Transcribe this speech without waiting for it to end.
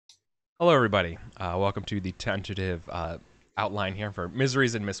Hello, everybody. Welcome to the tentative outline here for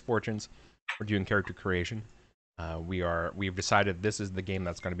Miseries and Misfortunes. We're doing character creation. We've decided this is the game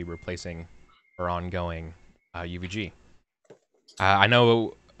that's going to be replacing our ongoing UVG. I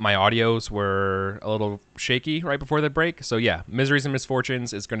know my audios were a little shaky right before the break, so yeah, Miseries and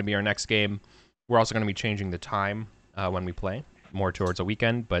Misfortunes is going to be our next game. We're also going to be changing the time when we play, more towards a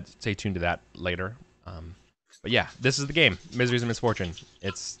weekend, but stay tuned to that later. But yeah, this is the game, Miseries and Misfortunes.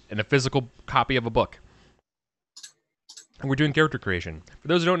 It's in a physical copy of a book. And we're doing character creation. For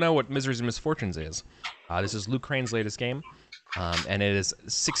those who don't know what Miseries and Misfortunes is, this is Luke Crane's latest game, and it is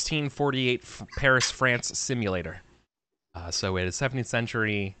 1648 Paris, France simulator. So it is 17th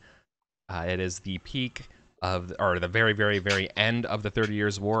century. It is the peak of, or the very, very, very end of the 30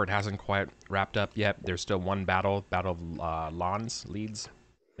 Years' War. It hasn't quite wrapped up yet. There's still one Battle of Lyons,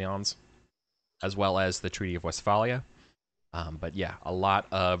 as well as the Treaty of Westphalia. But yeah, a lot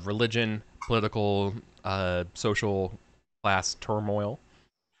of religion, political, social class turmoil,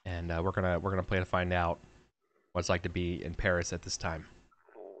 and we're gonna play to find out what it's like to be in Paris at this time.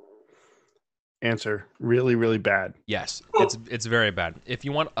 Answer: really, really bad. Yes, it's very bad. If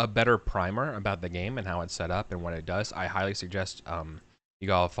you want a better primer about the game and how it's set up and what it does, I highly suggest you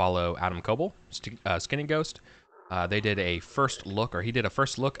go follow Adam Coble, Skinny Ghost. They did a first look, or he did a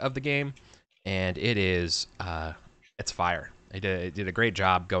first look of the game, and it's fire. He did a great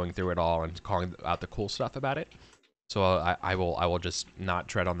job going through it all and calling out the cool stuff about it. So I will just not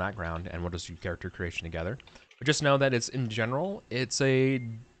tread on that ground, and we'll just do character creation together. But just know that it's a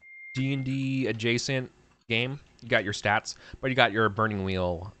D&D adjacent game. You got your stats, but you got your Burning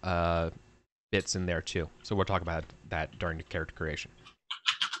Wheel bits in there too. So we'll talk about that during the character creation.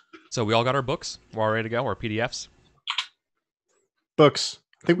 So we all got our books. We're all ready to go. Our PDFs. Books.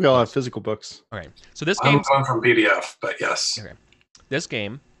 I think we all have physical books. Okay. So this I'm game. going from PDF, but yes. Okay. This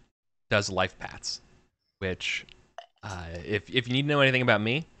game does life paths, which, if you need to know anything about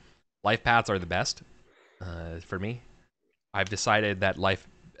me, life paths are the best for me. I've decided that life.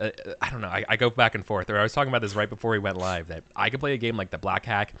 I don't know. I go back and forth. Or I was talking about this right before we went live. That I can play a game like the Black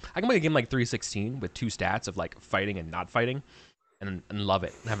Hack. I can play a game like 316 with two stats of like fighting and not fighting, and love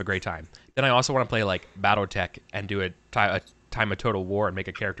it and have a great time. Then I also want to play like BattleTech and do a time of total war and make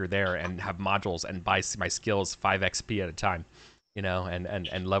a character there and have modules and buy my skills 5 XP at a time,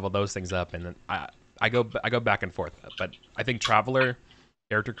 and level those things up. And then I go back and forth. But I think Traveler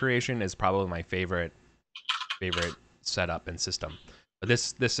character creation is probably my favorite setup and system. But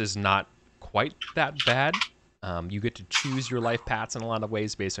this is not quite that bad. You get to choose your life paths in a lot of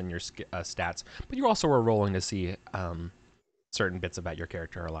ways based on your stats, but you also are rolling to see certain bits about your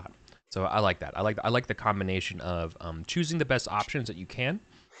character a lot. So I like that. I like the combination of choosing the best options that you can,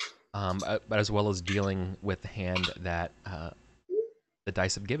 but as well as dealing with the hand that the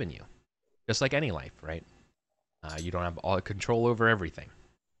dice have given you. Just like any life, right? You don't have all control over everything.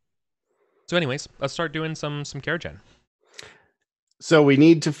 So anyways, let's start doing some care gen. So we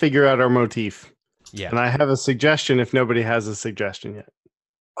need to figure out our motif. Yeah. And I have a suggestion if nobody has a suggestion yet.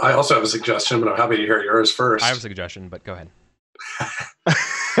 I also have a suggestion, but I'm happy to hear yours first. I have a suggestion, but go ahead.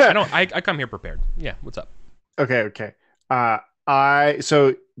 I come here prepared. Yeah, what's up? Okay.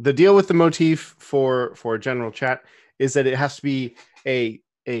 So the deal with the motif for general chat is that it has to be a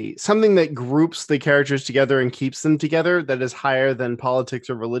something that groups the characters together and keeps them together, that is higher than politics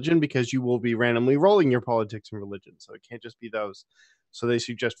or religion, because you will be randomly rolling your politics and religion. So it can't just be those. So they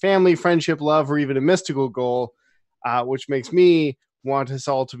suggest family, friendship, love, or even a mystical goal, which makes me want us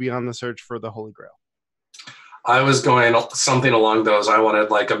all to be on the search for the Holy Grail. I was going something along those. I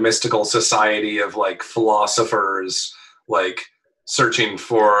wanted like a mystical society of like philosophers, like searching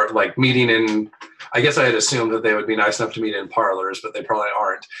for like meeting in. I guess I had assumed that they would be nice enough to meet in parlors, but they probably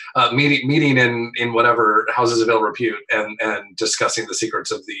aren't. Meeting in whatever houses of ill repute and discussing the secrets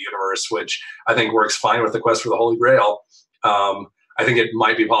of the universe, which I think works fine with the quest for the Holy Grail. I think it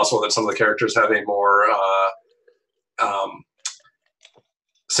might be possible that some of the characters have a more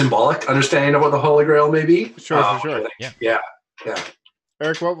symbolic understanding of what the Holy Grail may be. Sure. Yeah.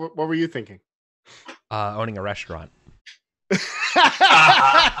 Eric, what were you thinking? Owning a restaurant.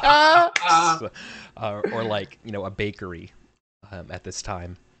 Or like, a bakery at this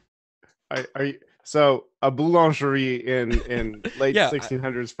time. So a boulangerie in late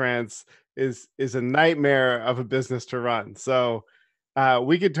 1600s France is a nightmare of a business to run. So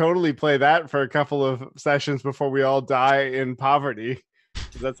we could totally play that for a couple of sessions before we all die in poverty.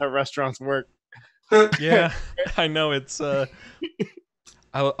 That's how restaurants work. Yeah, I know it's.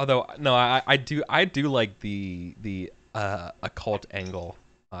 Although no, I do like the occult angle.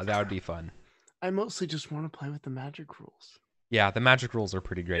 That would be fun. I mostly just want to play with the magic rules. Yeah, the magic rules are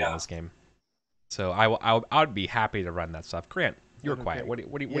pretty great in this game. So I would be happy to run that stuff. Grant, you're quiet. What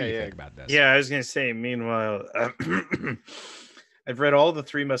do you think about this? Yeah, I was gonna say. Meanwhile, I've read all the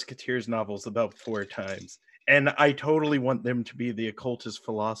Three Musketeers novels about 4 times, and I totally want them to be the occultist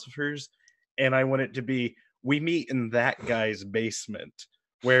philosophers, and I want it to be we meet in that guy's basement,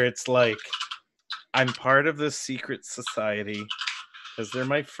 where it's like I'm part of this secret society because they're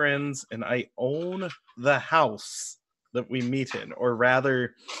my friends, and I own the house that we meet in, or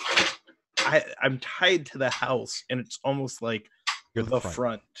rather, I'm tied to the house, and it's almost like You're the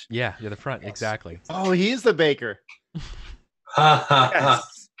front. Yeah, you're the front. Yes. Exactly. Oh, he's the baker.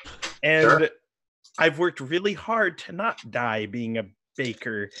 Yes. And Sure. I've worked really hard to not die being a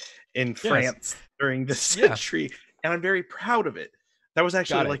baker in France during this century, and I'm very proud of it. That was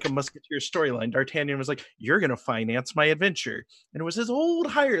actually like a Musketeer storyline. D'Artagnan was like, "You're going to finance my adventure," and it was his old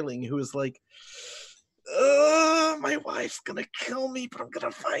hireling who was like, "My wife's gonna kill me, but I'm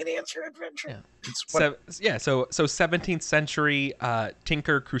gonna finance your adventure." Yeah. So 17th century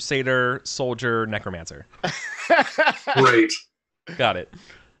tinker, crusader, soldier, necromancer. Great. Got it.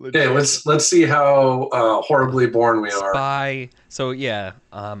 Okay, let's see how horribly born we are. Spy. So yeah.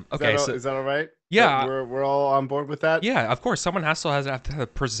 Okay. Is that all right? Yeah, we're all on board with that. Yeah, of course. Someone has to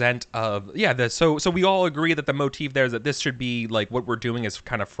present. So we all agree that the motif there is that this should be like what we're doing is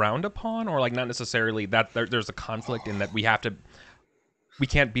kind of frowned upon, or like not necessarily that there's a conflict in that we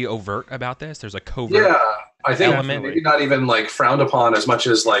can't be overt about this. There's a covert. Yeah, I think element. maybe not even like frowned upon as much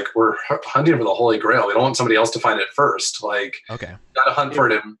as like we're hunting for the Holy Grail. We don't want somebody else to find it first. Like, okay, gotta hunt for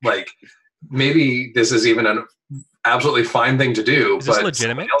it. And like, maybe this is even an absolutely fine thing to do. Is this but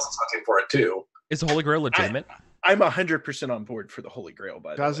legitimate? Somebody else is hunting for it too. Is the Holy Grail legitimate? I'm 100% on board for the Holy Grail.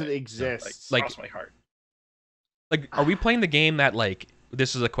 By does the way. it exist? Like, cross my heart. Like, are we playing the game that like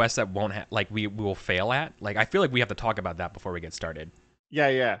this is a quest that won't we will fail at? Like, I feel like we have to talk about that before we get started.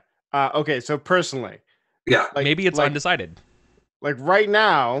 Yeah. Okay, so personally, maybe it's undecided. Like right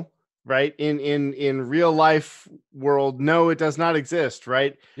now, right in real life world, no, it does not exist.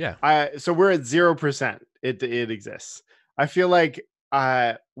 Right? Yeah. So we're at 0%. It exists. I feel like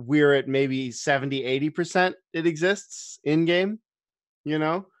we're at maybe 70-80% it exists in game,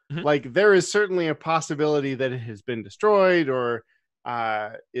 like there is certainly a possibility that it has been destroyed or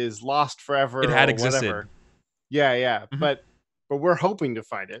is lost forever. It had or existed. Whatever. Yeah. But we're hoping to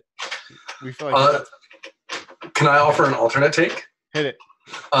find it. We feel like can I offer an alternate take? Hit it.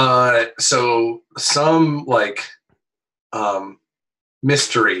 So some like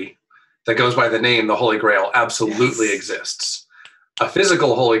mystery that goes by the name the Holy Grail absolutely exists. A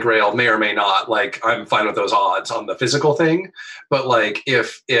physical Holy Grail may or may not. Like, I'm fine with those odds on the physical thing, but like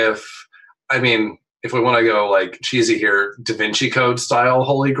if we want to go like cheesy here, Da Vinci Code style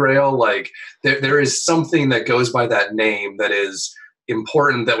Holy Grail, like there is something that goes by that name that is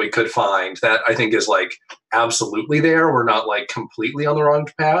important that we could find that I think is like absolutely there. We're not like completely on the wrong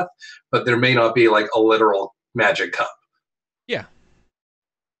path, but there may not be like a literal magic cup. Yeah.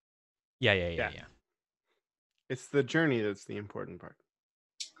 It's the journey that's the important part.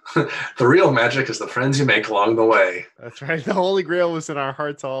 The real magic is the friends you make along the way. That's right. The Holy Grail was in our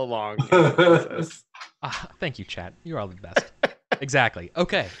hearts all along. Thank you, chat. You're all the best. Exactly.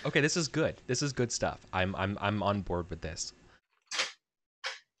 Okay. This is good. This is good stuff. I'm on board with this.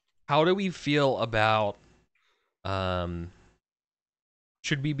 How do we feel about?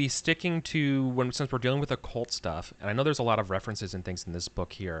 Should we be sticking to since we're dealing with occult stuff? And I know there's a lot of references and things in this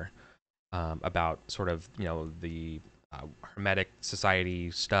book here about sort of the Hermetic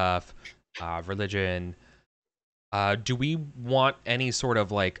society stuff, religion. Do we want any sort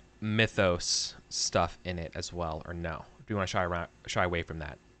of like mythos stuff in it as well, or no? Do you want to shy away from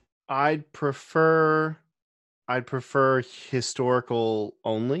that? I'd prefer historical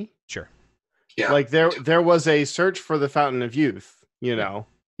only. Sure. Yeah. Like there was a search for the Fountain of Youth, even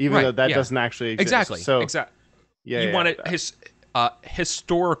though that doesn't actually exist. Exactly. So you want it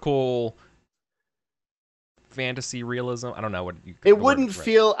historical fantasy realism. I don't know what it wouldn't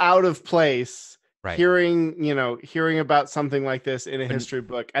feel out of place. Right. Hearing about something like this in a history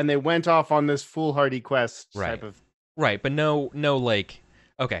book, and they went off on this foolhardy quest type of. Right, but no, like,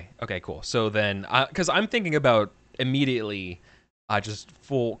 okay, cool. So then, because I'm thinking about immediately, just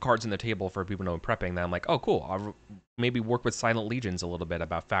full cards on the table for people who know prepping. Then I'm like, oh, cool. I'll maybe work with Silent Legions a little bit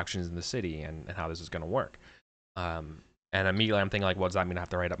about factions in the city and how this is going to work. And immediately I'm thinking like, well, does that mean I have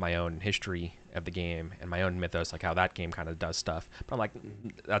to write up my own history of the game and my own mythos, like how that game kind of does stuff? But I'm like,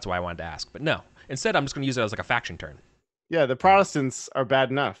 that's why I wanted to ask. But no, instead I'm just going to use it as like a faction turn. Yeah, the Protestants are bad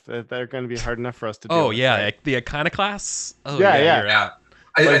enough. They're going to be hard enough for us to deal with. Like the iconoclasts? Oh, yeah.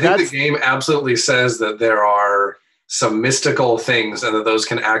 I think the game absolutely says that there are some mystical things and that those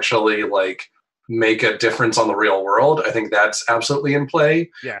can actually like make a difference on the real world, I think that's absolutely in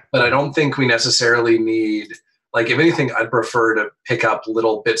play. Yeah. But I don't think we necessarily need, like, if anything, I'd prefer to pick up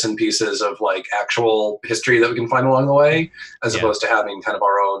little bits and pieces of like actual history that we can find along the way, as Yeah. opposed to having kind of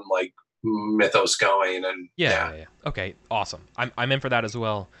our own like mythos going. And Yeah. Okay, awesome. I'm in for that as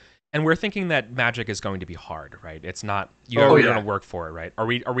well. And we're thinking that magic is going to be hard, right? It's not you're Oh, you're yeah. going to work for it, right? Are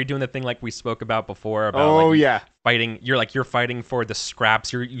we doing the thing like we spoke about before about Oh like yeah. fighting? You're fighting for the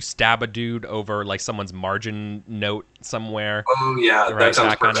scraps. You stab a dude over like someone's margin note somewhere, Oh yeah, right? that sounds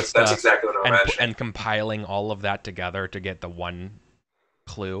That kind of perfect. That's stuff. exactly what I'm imagining. And compiling all of that together to get the one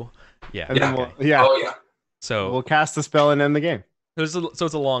clue. Yeah. And then Okay. Oh yeah. So we'll cast the spell and end the game. so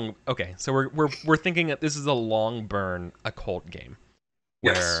it's a long. Okay. So we're thinking that this is a long burn occult game.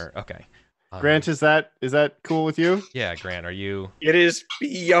 Yes. Where okay. Grant, is that cool with you? Yeah, Grant, are you? It is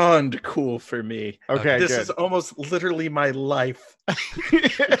beyond cool for me. Okay, This good. is almost literally my life.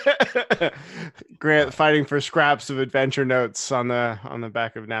 Grant fighting for scraps of adventure notes on the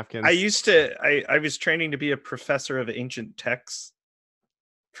back of napkins. I was training to be a professor of ancient texts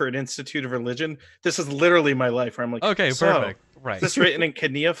for an institute of religion. This is literally my life where I'm like, Okay, so, perfect. Right. Is this written in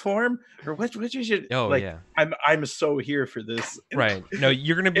Kenia or what you should Oh like yeah. I'm so here for this. Right. No,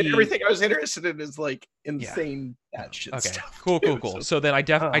 you're gonna be And everything I was interested in is like insane that shit Okay. stuff. Cool. too. So then I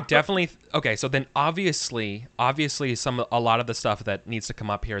definitely okay. So then obviously a lot of the stuff that needs to come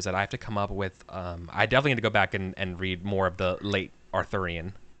up here is that I have to come up with. I definitely need to go back and read more of the late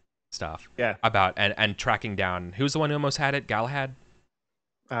Arthurian stuff. Yeah. About and tracking down who's the one who almost had it. Galahad.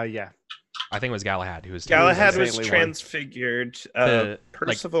 Yeah. I think it was Galahad who was. Galahad was saintly one. transfigured.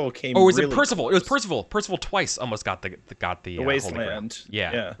 Percival came. Oh, was really it Percival? close. It was Percival. Percival twice almost got the The Holy wasteland.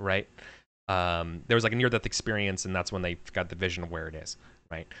 Grail. Yeah. Right. There was like a near-death experience, and that's when they got the vision of where it is.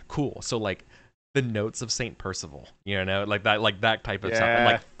 Right. Cool. So like the notes of Saint Percival, like that type of stuff, and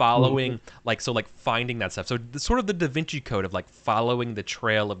like following, like finding that stuff. So sort of the Da Vinci Code of like following the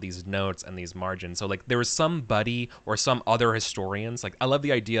trail of these notes and these margins. So like there was somebody or some other historians. Like I love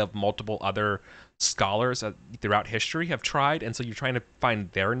the idea of multiple other scholars throughout history have tried, and so you're trying to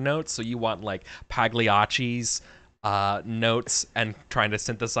find their notes. So you want like Pagliacci's notes and trying to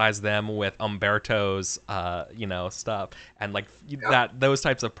synthesize them with Umberto's stuff, and like those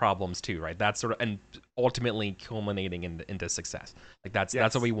types of problems too, right? That's sort of, and ultimately culminating into success. Like that's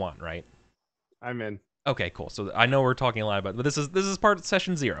what we want, right? I'm in. Okay, cool. So I know we're talking a lot about, but this is part of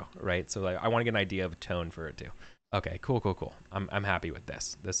session 0, right? So like, I want to get an idea of a tone for it too. Okay, cool. I'm happy with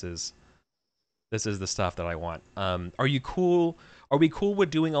this. This is the stuff that I want. Are you cool? Are we cool with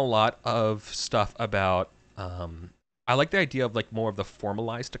doing a lot of stuff about? I like the idea of like more of the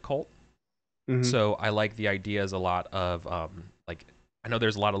formalized occult. Mhm. So I like the ideas a lot of like I know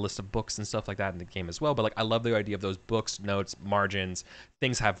there's a lot of lists of books and stuff like that in the game as well, but like I love the idea of those books, notes, margins,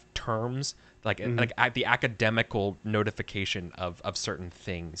 things have terms like the academical notification of certain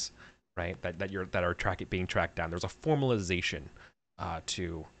things, right? That are being tracked down. There's a formalization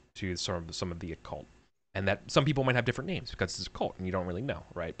to some of the occult. And that some people might have different names because it's a cult and you don't really know,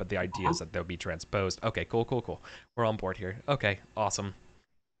 right? But the idea is that they'll be transposed. Okay, cool. We're on board here. Okay, awesome.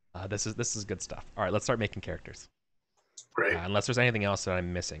 This is good stuff. All right, let's start making characters. Great. Unless there's anything else that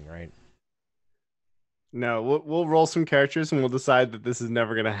I'm missing, right? No, we'll roll some characters and we'll decide that this is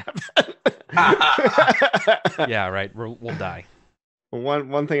never gonna happen. Yeah, right. We'll die.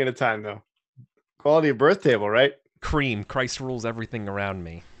 One thing at a time, though. Quality of birth table, right? Cream. Christ rules everything around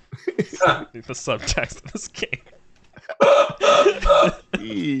me. The subtext of this game.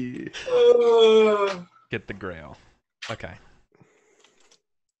 Get the grail. Okay.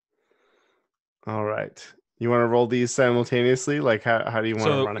 All right. You want to roll these simultaneously? Like, how do you want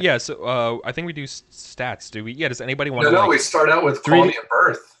to run it? Yeah, so I think we do stats. Do we? Yeah, does anybody want to? No, we start out with quality of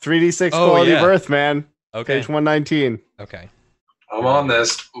birth. 3d6 quality of birth, man. Okay. Page 119. Okay. I'm on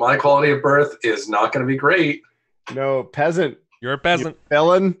this. My quality of birth is not going to be great. No, peasant. You're a peasant. You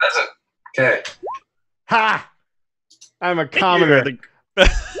felon. Peasant. Okay. Ha! I'm a commoner. What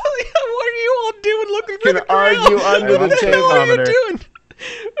are you all doing looking for Can the grail? argue under the table. What are you doing?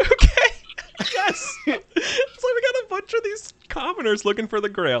 Okay. Yes. So we got a bunch of these commoners looking for the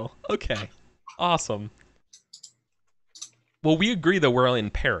grail. Okay. Awesome. Well, we agree that we're in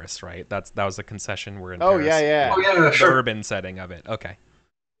Paris, right? That was a concession. We're in Paris. Yeah. Oh, yeah, The sure. urban setting of it. Okay.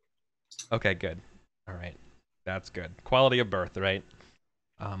 Okay, good. All right. That's good. Quality of birth, right?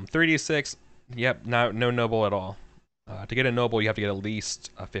 3d6. Yep, no noble at all. To get a noble, you have to get at least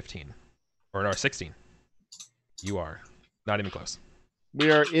a 15. Or no, 16. You are. Not even close. We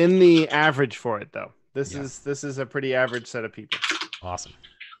are in the average for it, though. This is a pretty average set of people. Awesome.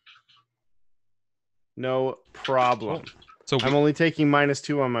 No problem. So I'm only taking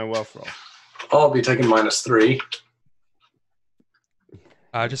 -2 on my wealth roll. I'll be taking -3.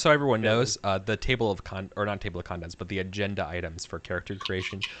 just so everyone knows, the table of not table of contents, but the agenda items for character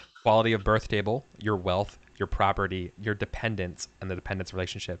creation: quality of birth table, your wealth, your property, your dependents, and the dependents'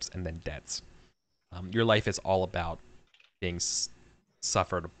 relationships, and then debts. Your life is all about being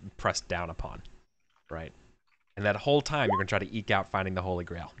suffered, pressed down upon, right? And that whole time, you're gonna try to eke out finding the Holy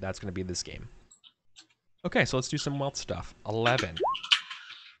Grail. That's gonna be this game. Okay, so let's do some wealth stuff. 11.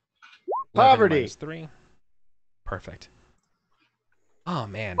 Poverty. -3. Perfect. Oh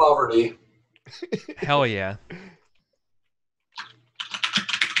man. Poverty. Hell yeah.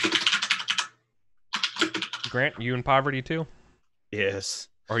 Grant, you in poverty too? Yes.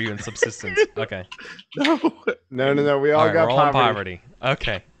 Or are you in subsistence? Okay. No. No. We all All right, got we're all in poverty. poverty.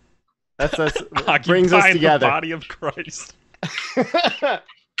 Okay. That's Occupying brings us the together. body of Christ.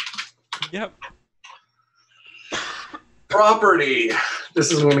 Yep. Property.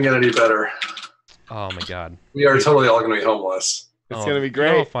 This isn't going to get any better. Oh my god. We are totally all going to be homeless. It's Oh, gonna be You know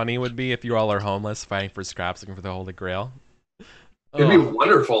how great. funny it would be if you all are homeless, fighting for scraps, looking for the Holy Grail? It'd be Oh,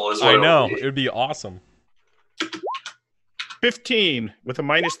 wonderful as well. I know. It would be awesome. 15 with a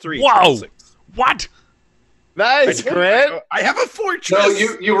 -3. Whoa! 6. What? Nice, Grant. I have a fortress. No,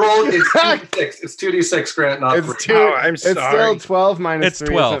 you rolled. It's 2d6. It's 2d6, Grant, not It's 3. two. Oh, I'm It's sorry. still 12 minus It's 3.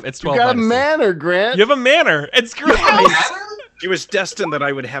 12. It's 12 You got a minus three. manor, Grant. You have a manor. It's great. It was destined that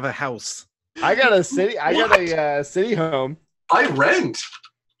I would have a house. I got a city. I got a city home. I rent.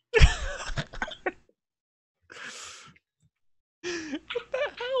 What the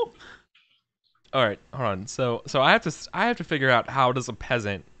hell? All right, hold on. So I have to figure out how does a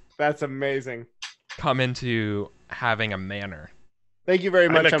peasant That's amazing. come into having a manor. Thank you very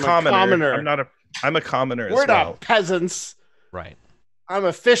much. I'm a I'm commoner. a commoner. I'm a commoner We're as well. not peasants. Right. I'm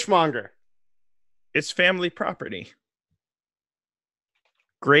a fishmonger. It's family property.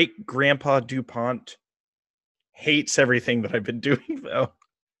 Great Grandpa DuPont hates everything that I've been doing, though.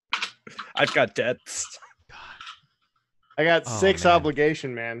 I've got debts. I got Oh, 6 man.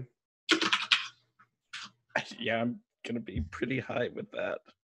 obligation, man. Yeah, I'm going to be pretty high with that.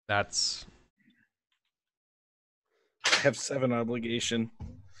 That's I have 7 obligation.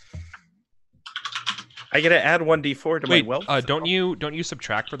 I got to add 1d4 to wait. my wealth. Don't you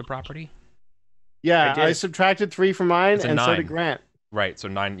subtract for the property? Yeah, I I did. subtracted 3 from mine, It's a and so 9. did Grant. Right. So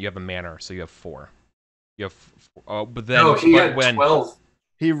 9. You have a manor, so you have 4. You have. Oh, but then. No, he but had when? 12.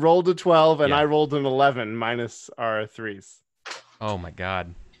 He rolled a 12, and Yeah. I rolled an 11 minus our 3s. Oh my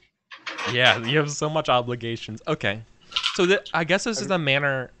god. Yeah, you have so much obligations. Okay. So I guess this is the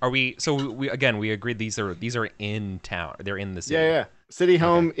manor. Are we? So we agreed these are in town. They're in the city. Yeah. City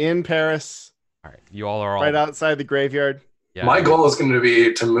home in Paris, All right. You all are all right outside the graveyard. Yeah. My goal is going to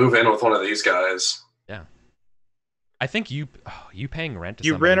be to move in with one of these guys. I think you paying rent. To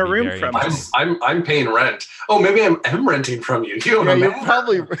You somebody rent a would be room very from interesting. us. I'm paying rent. Oh, maybe I'm renting from you. You own Yeah, a you're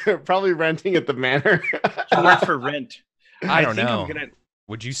manor. probably renting at the manor. I work for rent. I don't think know. I'm gonna.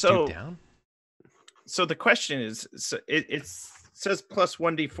 Would you So- stoop down? So the question is, so it says plus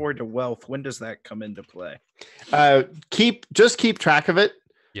 1d4 to wealth. When does that come into play? Just keep track of it.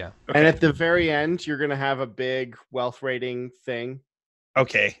 Yeah. And at the very end, you're gonna have a big wealth rating thing.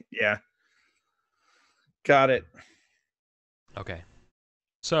 Okay, yeah. Got it. Okay.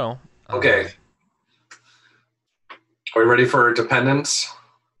 So. Okay. Are we ready for dependence?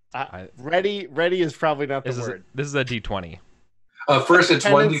 Ready is probably not the word. This is a D20. First, it's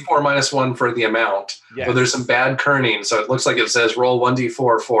Dependence- 1d4 minus 1 for the amount. Yeah. But there's some bad kerning, so it looks like it says roll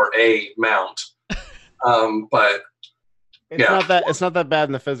 1d4 for a mount. But It's not that bad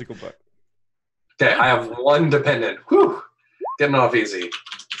in the physical book. okay, I have 1 dependent. Whew, getting off easy.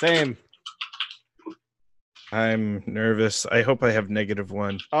 Same. I'm nervous. I hope I have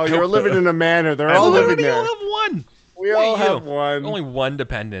 -1. Oh, you're living in a manor. They're I all live- living We all there. have one. We Look all at have you. one. Only one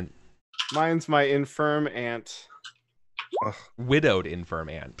dependent. Mine's my infirm aunt. Widowed infirm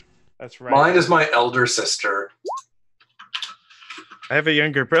aunt. That's right. Mine is my elder sister. I have a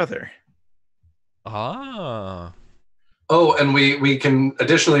younger brother. Ah. Oh, and we can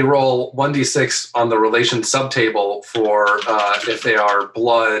additionally roll 1d6 on the relation subtable for if they are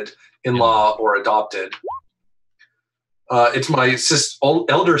blood, in-law, or adopted. It's my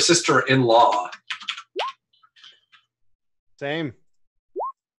elder sister-in-law. Same.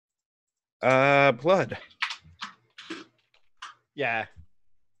 Blood. Yeah.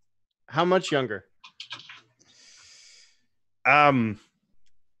 How much younger?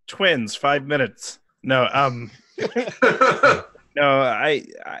 Twins, 5 minutes. No, no,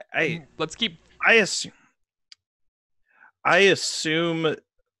 Let's keep. I assume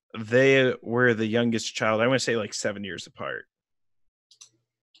they were the youngest child. I want to say like 7 years apart.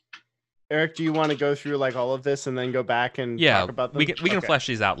 Eric, do you want to go through like all of this and then go back and Yeah, talk about them? we can Okay. flesh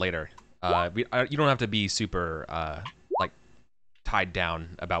these out later. You don't have to be super like tied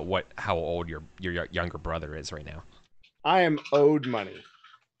down about how old your younger brother is right now. I am owed money.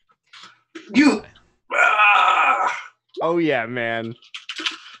 You. Ah! Oh yeah, man.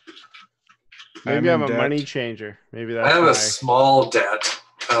 I'm Maybe I'm in a debt. money changer. Maybe I that's have why. a small debt.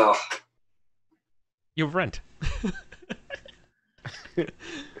 Oh, You have rent.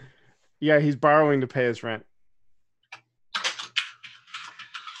 Yeah, he's borrowing to pay his rent.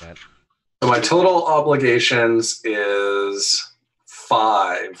 That- so my total obligations is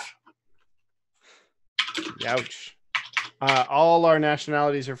 5. Ouch. All our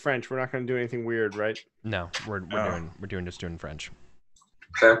nationalities are French. We're not going to do anything weird, right? No, we're Oh. doing French.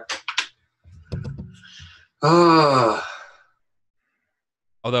 Okay. Ah.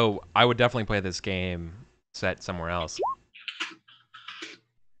 Although I would definitely play this game set somewhere else.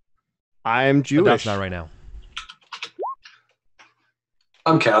 I'm Jewish. But that's not right now.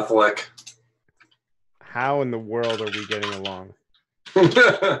 I'm Catholic. How in the world are we getting along?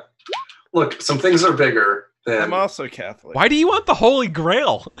 Look, some things are bigger than. I'm also Catholic. Why do you want the Holy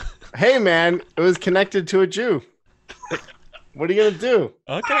Grail? Hey, man, it was connected to a Jew. What are you gonna do?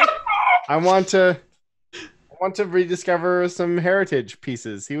 Okay. I want to rediscover some heritage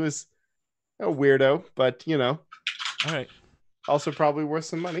pieces. He was a weirdo, but All right. also probably worth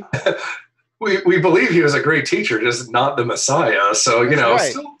some money. We believe he was a great teacher, just not the Messiah. So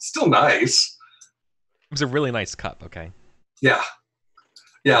That's right. still nice. It was a really nice cup. Okay. Yeah.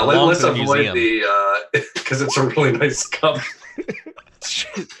 Belongs Let's in the avoid museum. the because it's a really nice cup. It's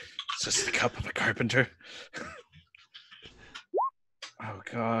just the cup of a carpenter. Oh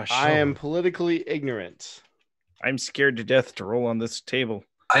gosh. I am politically ignorant. I'm scared to death to roll on this table.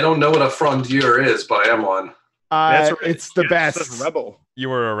 I don't know what a frondier is, but I am one. That's right. It's the Yes, best. that's rebel. You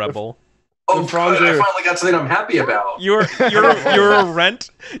were a rebel. Oh, frondeur. good. I finally got something I'm happy about. You're a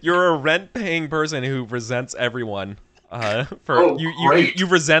rent paying person who resents everyone. For great. you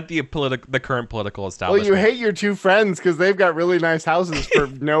resent the current political Well, establishment. you hate your two friends because they've got really nice houses for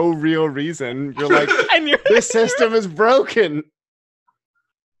no real reason. You're like, and you're this system is broken.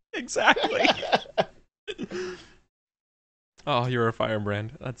 exactly. Oh, you're a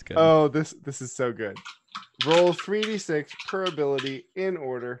firebrand. That's good. Oh, this is so good. Roll 3d6 per ability in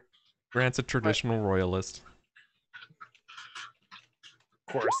order. Grant's a traditional royalist.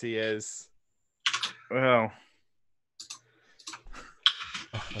 Of course he is. Well,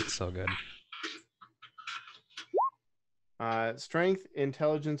 Oh, that's so good. Strength,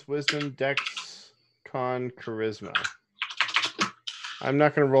 intelligence, wisdom, dex, con, charisma. I'm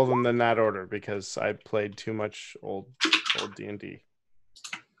not going to roll them in that order because I played too much old D&D.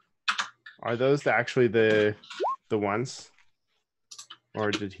 Are those actually the ones?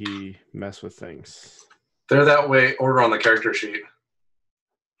 Or did he mess with things? They're that way. Order on the character sheet.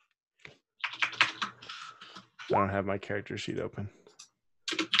 I don't have my character sheet open.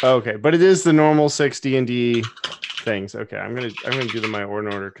 Okay, but it is the normal 6 D&D things. Okay, I'm gonna do them in my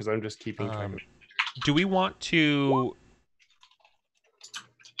order because I'm just keeping track. Do we want to?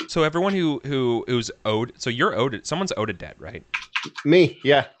 So everyone who's owed. So you're owed. Someone's owed a debt, right? Me,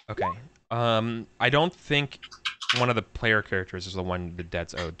 yeah. Okay. I don't think one of the player characters is the one the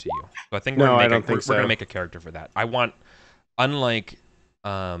debt's owed to you. So I think No, I don't think we're gonna so. make a character for that. I want, unlike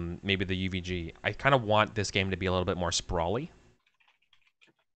maybe the UVG, I kind of want this game to be a little bit more sprawly.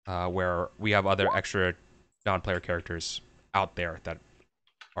 Where we have other extra non-player characters out there that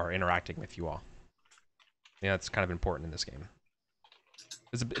are interacting with you all. Yeah, that's kind of important in this game.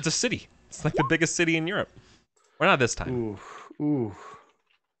 It's a city. It's like the biggest city in Europe. Or not this time. Ooh.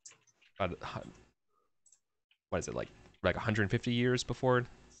 But what is it, like 150 years before it's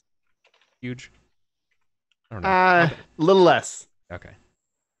huge? I don't know. A little less. Okay.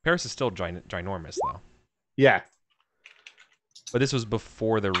 Paris is still ginormous, though. Yeah. But this was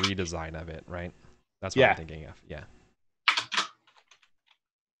before the redesign of it, right? That's what I'm thinking of. Yeah.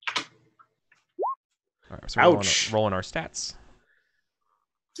 All right, so we're rolling our stats.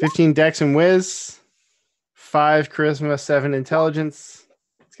 15 dex and whiz. 5 charisma, 7 intelligence.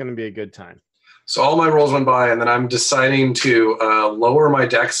 It's going to be a good time. So all my rolls went by, and then I'm deciding to lower my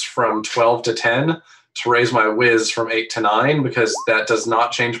dex from 12 to 10 to raise my whiz from 8 to 9 because that does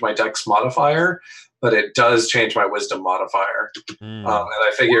not change my dex modifier, but it does change my wisdom modifier. And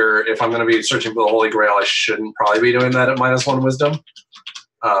I figure if I'm going to be searching for the Holy Grail, I shouldn't probably be doing that at -1 wisdom.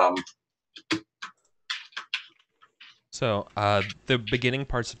 So the beginning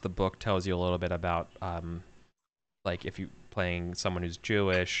parts of the book tells you a little bit about like if you playing someone who's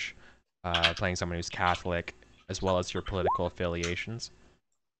Jewish, playing someone who's Catholic, as well as your political affiliations.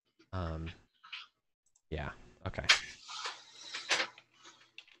 Yeah. Okay.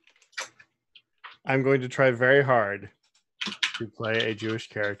 I'm going to try very hard to play a Jewish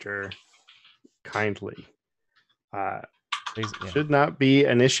character kindly. Should not be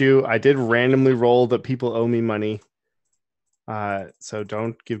an issue. I did randomly roll that people owe me money. So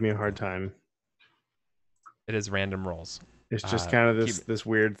don't give me a hard time. It is random rolls. It's just kind of this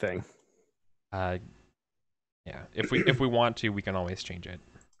weird thing. Yeah. If we want to, we can always change it.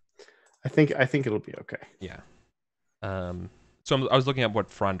 I think it'll be okay. Yeah. So I was looking at what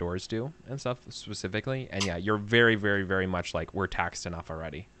frondors do and stuff specifically, and yeah, you're very, very, very much like we're taxed enough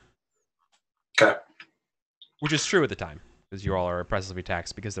already. Okay. Which is true at the time, because you all are oppressively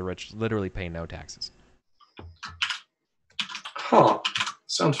taxed because the rich literally pay no taxes. Huh.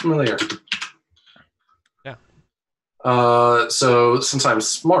 Sounds familiar. Yeah. So since I'm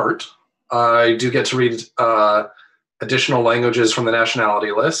smart, I do get to read additional languages from the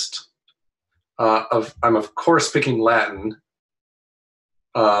nationality list. I'm of course picking Latin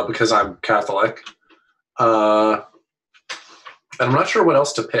because I'm Catholic. And I'm not sure what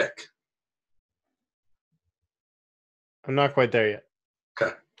else to pick. I'm not quite there yet.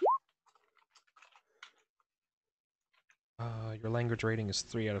 Okay. Your language rating is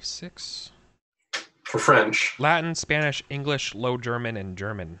 3 out of 6. For French. Latin, Spanish, English, Low German, and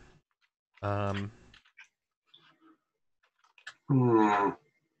German. So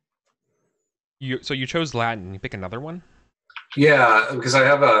you chose Latin. You pick another one? Yeah, because I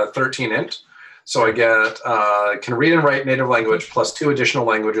have a 13 int. So I get can read and write native language plus 2 additional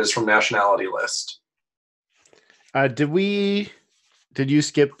languages from nationality list. Did you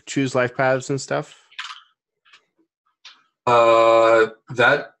skip choose life paths and stuff?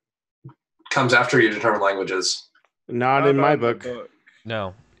 That comes after you determine languages. Not in my book.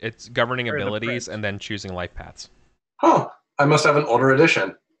 No, it's governing Or the abilities print. and then choosing life paths. Huh. I must have an older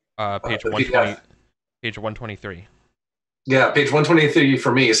edition. Page The 120, PDF. page 123. Yeah, page 123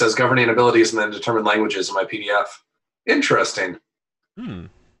 for me says governing abilities and then determine languages in my PDF. Interesting.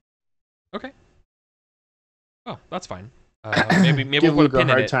 Okay. Oh, that's fine. Maybe Give we'll put a Luke pin in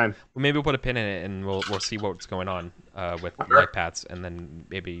hard it. time. Maybe we'll put a pin in it, and we'll see what's going on with life paths, and then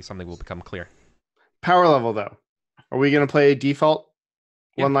maybe something will become clear. Power level though. Are we going to play default?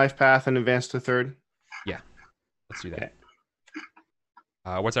 Yeah. 1 life path and advance to 3rd? Yeah, let's do that. Okay.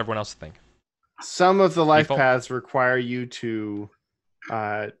 What's everyone else think? Some of the life Default? paths require you to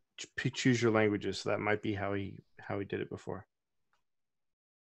choose your languages, so that might be how he did it before.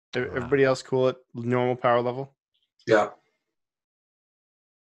 Everybody else cool at normal power level? Yeah.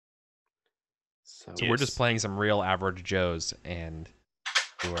 So we're just playing some real average Joes, and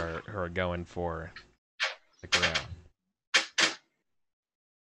who are going for the Grail.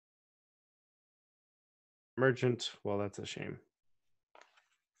 Merchant. Well, that's a shame.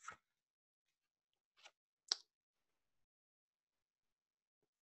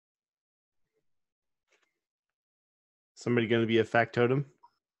 Somebody going to be a factotum?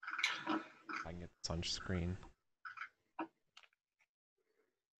 I can get this on screen.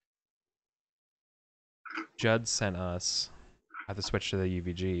 Judd sent us. I have to switch to the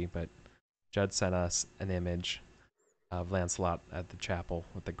UVG, but Judd sent us an image of Lancelot at the chapel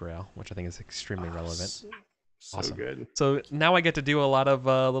with the Grail, which I think is extremely relevant. So Awesome. good. So now I get to do a lot of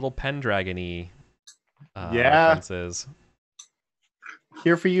little Pendragon-y references.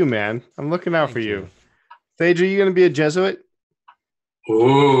 Here for you, man. I'm looking out for you. Sage, are you going to be a Jesuit?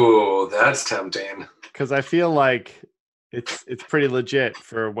 Ooh, that's tempting. Because I feel like it's pretty legit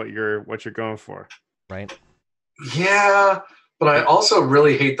for what you're going for. Right? Yeah, but I also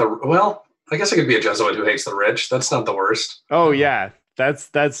really hate well, I guess I could be a Jesuit who hates the rich. That's not the worst. Oh yeah,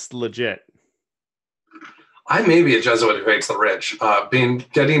 that's legit. I may be a Jesuit who hates the rich.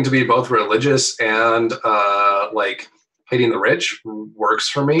 Getting to be both religious and like hating the rich works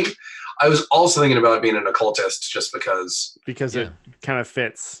for me. I was also thinking about being an occultist just because it kind of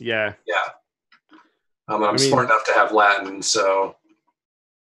fits. Yeah. Yeah. I'm smart enough to have Latin, so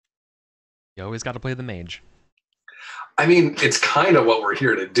you always got to play the mage. I mean, it's kind of what we're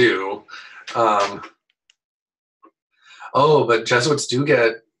here to do. But Jesuits do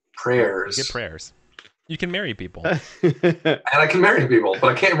get prayers. You get prayers. You can marry people. And I can marry people, but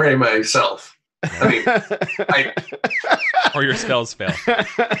I can't marry myself. I mean, or your spells fail.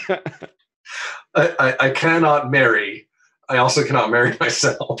 I cannot marry. I also cannot marry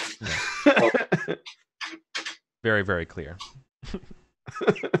myself. No. Very, very clear.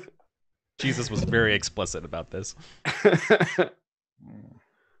 Jesus was very explicit about this.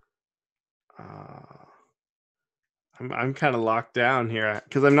 I'm kind of locked down here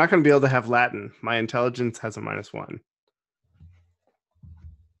because I'm not going to be able to have Latin. My intelligence has a -1.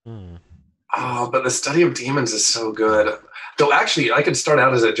 Oh, but the study of demons is so good. Though actually, I could start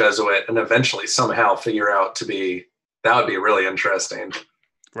out as a Jesuit and eventually somehow figure out to be. That would be really interesting.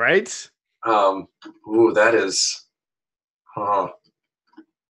 Right? Ooh, that is. Oh,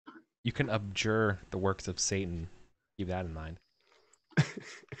 You can abjure the works of Satan. Keep that in mind.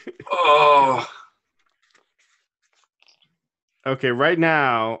 oh. Okay, right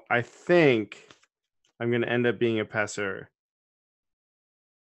now, I think I'm going to end up being a passer.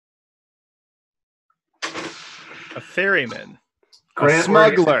 A ferryman. Grant, A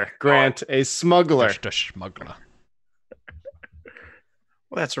smuggler, Grant, a smuggler. The smuggler.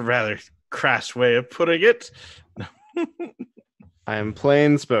 Well, that's a rather crass way of putting it. I am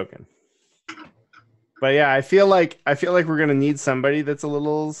plain spoken. But yeah, I feel like we're gonna need somebody that's a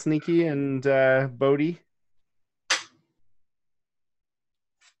little sneaky and boaty.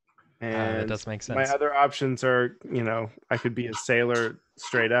 And that does make my sense. other options are, I could be a sailor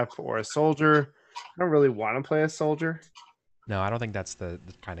straight up or a soldier. I don't really want to play a soldier. No, I don't think that's the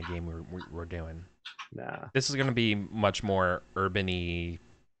kind of game we're doing. Nah. This is going to be much more urban-y,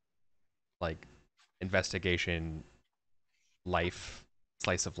 like investigation, life,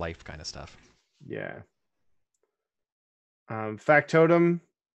 slice of life kind of stuff. Yeah. Factotum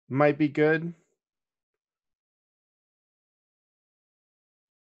might be good.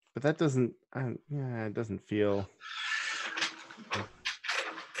 But that doesn't it doesn't feel the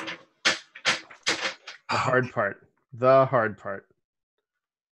hard part. The hard part.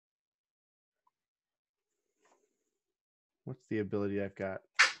 What's the ability I've got?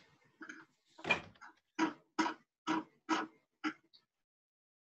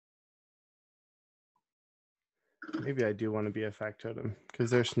 Maybe I do want to be a factotum because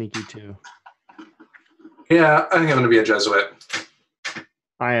they're sneaky too. Yeah, I think I'm going to be a Jesuit.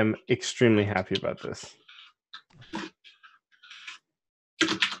 I am extremely happy about this.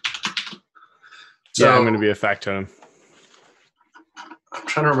 So, yeah, I'm going to be a factotum. I'm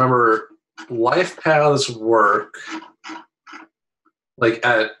trying to remember. Life paths work. Like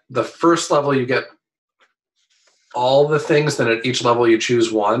at the first level, you get all the things. Then at each level, you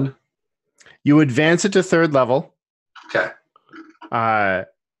choose one. You advance it to 3rd level. Okay.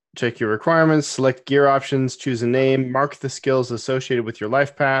 Check your requirements, select gear options, choose a name, mark the skills associated with your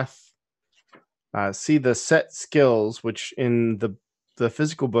life path. See the set skills, which in the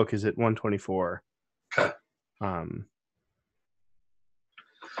physical book is at 124. Okay.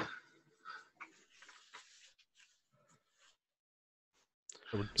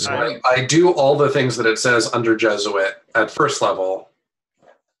 So I do all the things that it says under Jesuit at first level,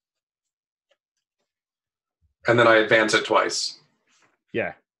 and then I advance it twice.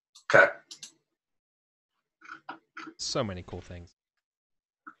 Yeah. Okay. So many cool things.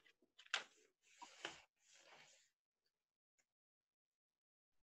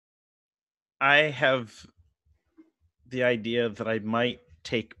 I have the idea that I might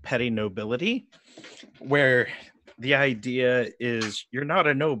take petty nobility, where the idea is you're not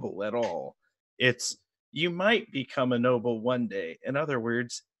a noble at all. It's you might become a noble one day. In other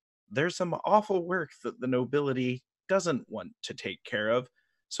words, there's some awful work that the nobility doesn't want to take care of.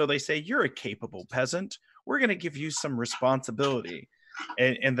 So they say, you're a capable peasant. We're going to give you some responsibility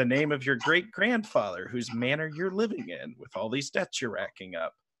in the name of your great grandfather, whose manor you're living in with all these debts you're racking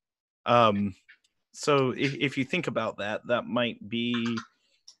up. So if you think about that, that might be,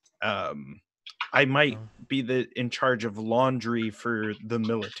 I might be in charge of laundry for the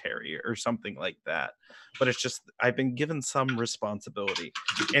military or something like that. But it's just, I've been given some responsibility,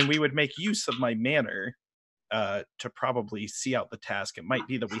 and we would make use of my manor to probably see out the task. It might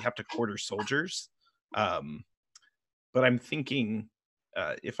be that we have to quarter soldiers. But I'm thinking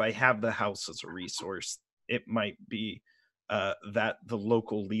if I have the house as a resource, it might be that the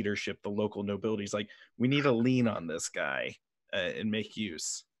local leadership, the local nobility is like, we need to lean on this guy and make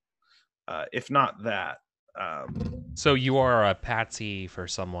use. If not that. So you are a patsy for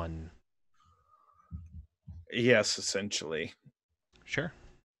someone. Yes, essentially. Sure.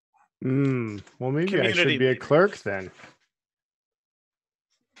 Well, maybe I Community should be a clerk then.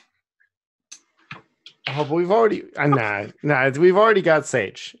 Oh, but we've already we've already got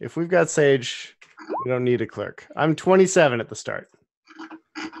Sage. If we've got Sage, we don't need a clerk. I'm 27 at the start.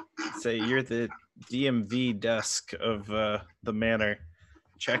 Say you're the DMV desk of the manor.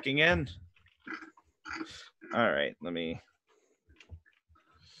 Checking in. All right, let me.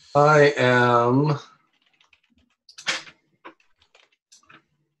 I am.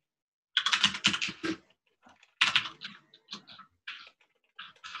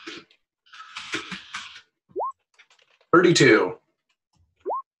 32.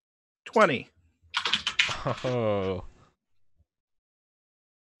 20. Oh.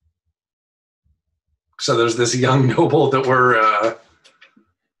 So there's this young noble that we're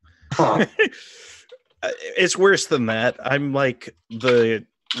huh. It's worse than that. I'm like the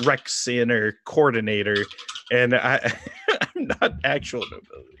rec center coordinator, and I'm not actual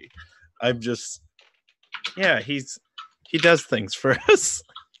nobility. I'm just, yeah, he does things for us.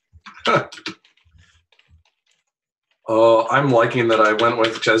 Oh, I'm liking that I went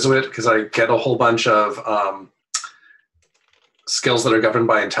with Jesuit because I get a whole bunch of skills that are governed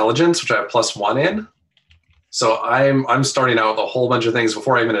by intelligence, which I have +1 in. So I'm starting out with a whole bunch of things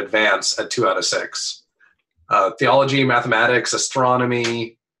before I even advance at 2 out of 6. Theology, mathematics,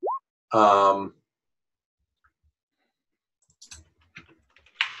 astronomy. I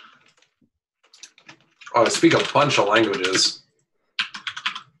speak a bunch of languages.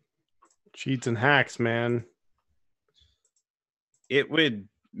 Cheats and hacks, man. It would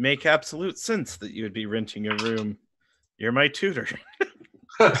make absolute sense that you would be renting a room. You're my tutor.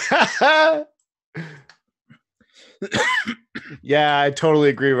 Yeah, I totally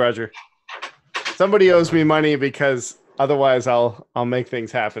agree, Roger. Somebody owes me money because otherwise I'll make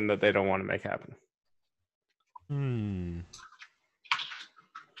things happen that they don't want to make happen. When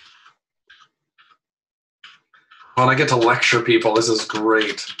I get to lecture people, this is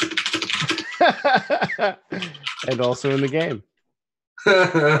great. And also in the game.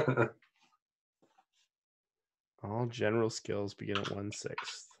 All general skills begin at 1/6.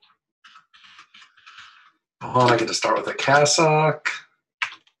 Oh, I get to start with a cassock.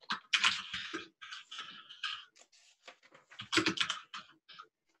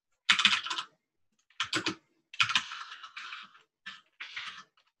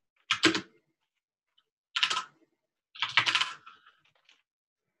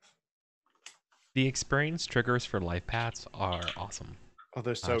 The experience triggers for life paths are awesome. Oh,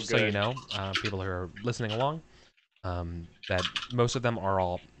 they're so Just good. so you know, people who are listening along, that most of them are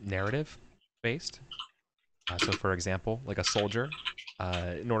all narrative based. So, for example, like a soldier,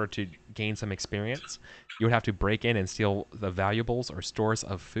 in order to gain some experience, you would have to break in and steal the valuables or stores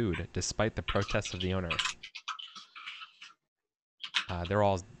of food, despite the protests of the owner. They're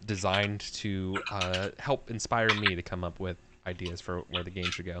all designed to help inspire me to come up with ideas for where the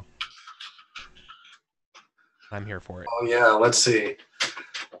game should go. I'm here for it. Oh yeah, let's see.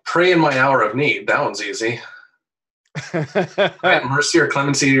 Pray in my hour of need. That one's easy. Grant mercy or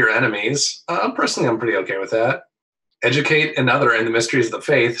clemency to your enemies. Personally, I'm pretty okay with that. Educate another in the mysteries of the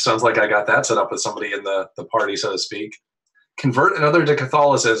faith. Sounds like I got that set up with somebody in the party, so to speak. Convert another to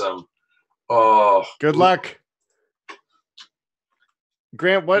Catholicism. Oh, Good luck.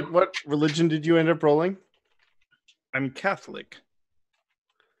 Grant, what religion did you end up rolling? I'm Catholic.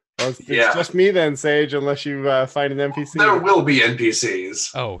 Well, it's Yeah. just me then, Sage, unless you find an NPC. There will be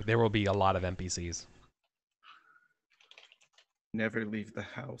NPCs. Oh, there will be a lot of NPCs. Never leave the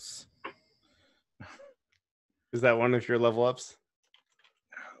house. Is that one of your level ups?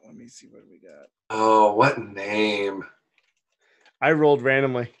 Let me see what we got. Oh, what name? I rolled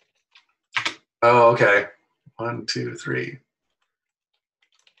randomly. Oh, okay. 1, 2, 3.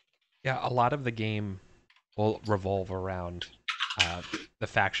 Yeah, a lot of the game will revolve around the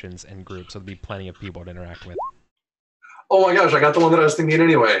factions and groups, so there'll be plenty of people to interact with. Oh my gosh, I got the one that I was thinking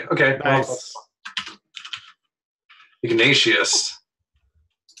anyway. Okay. Nice. Ignatius.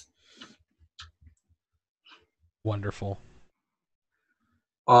 Wonderful.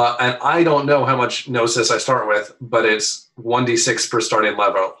 And I don't know how much Gnosis I start with, but it's 1d6 per starting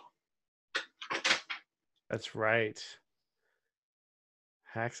level. That's right.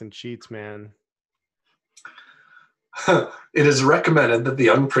 Hacks and cheats, man. It is recommended that the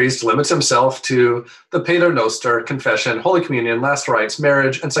young priest limits himself to the Pater Noster, confession, Holy Communion, last rites,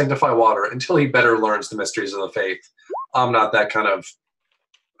 marriage, and sanctify water until he better learns the mysteries of the faith. I'm not that kind of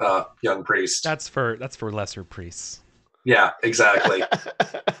young priest. That's for lesser priests. Yeah, exactly.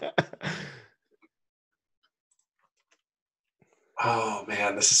 Oh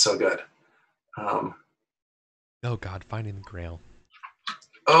man, this is so good. Oh God, finding the Grail.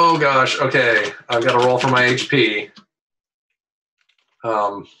 Oh gosh, okay. I've got to roll for my HP.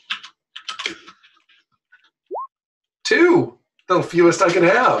 2, the fewest I could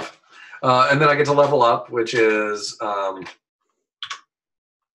have. And then I get to level up, which is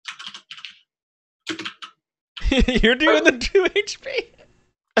You're doing the 2 HP.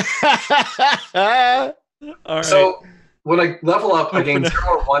 All right. So when I level up, I gain 0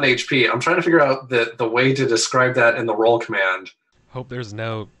 or 1 HP. I'm trying to figure out the way to describe that in the roll command. Hope there's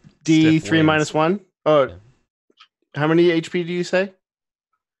no D3 stiff wins. -1. Oh, Yeah. how many HP do you say?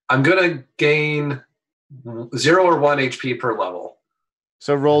 I'm gonna gain 0 or 1 HP per level.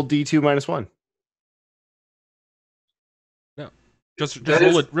 So roll D2 minus 1. No, just That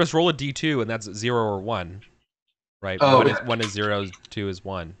roll is- it. Just roll a D2, and that's 0 or 1, right? Oh, one is 0, 2 is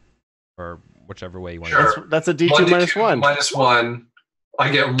 1, or whichever way you want Sure. to. That's a D2 minus 1. Minus 1.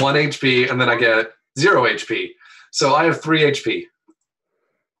 I get 1 HP, and then I get 0 HP. So I have 3 HP.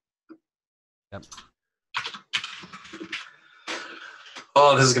 Yep.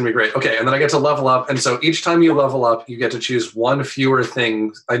 Oh, this is going to be great. Okay, and then I get to level up. And so each time you level up, you get to choose one fewer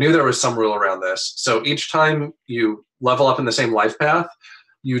thing. I knew there was some rule around this. So each time you level up in the same life path,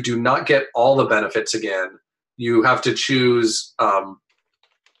 you do not get all the benefits again. You have to choose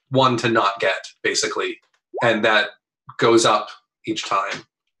one to not get, basically. And that goes up each time.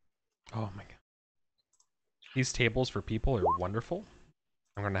 Oh my god. These tables for people are wonderful.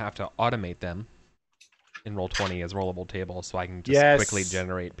 I'm going to have to automate them in Roll20 as rollable tables so I can just quickly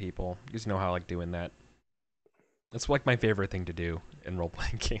generate people. You just know how I like doing that. That's like my favorite thing to do in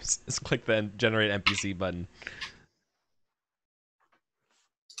role-playing games. Is click the generate NPC button.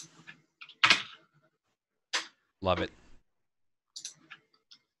 Love it.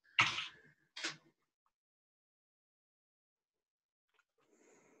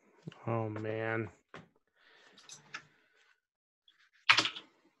 Oh man.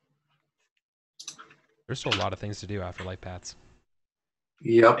 There's still a lot of things to do after life paths.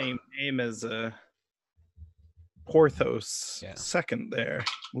 Yep. Same name as Porthos. Yeah. Second there.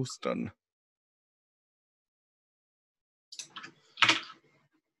 Muston.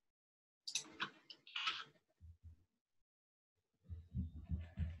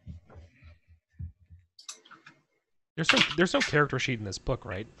 There's no character sheet in this book,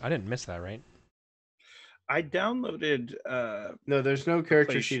 right? I didn't miss that, right? I downloaded No, there's no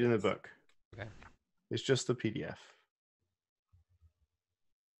character Place sheet in the book. Okay. It's just the PDF.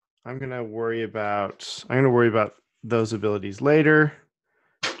 I'm gonna worry about those abilities later.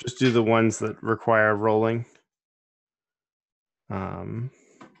 Just do the ones that require rolling.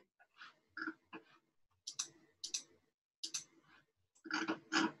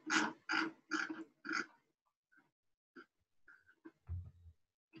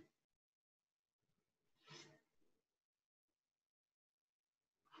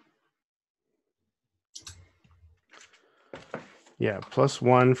 Yeah,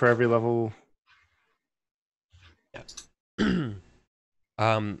 +1 for every level. Yeah.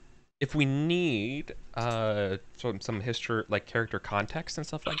 If we need some history, like character context and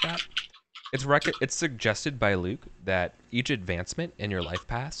stuff like that, it's suggested by Luke that each advancement in your life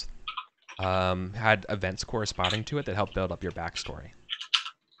path had events corresponding to it that help build up your backstory.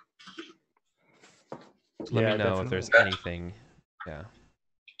 So let me know if there's anything. Yeah.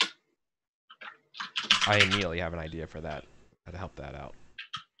 I immediately have an idea for that, how to help that out.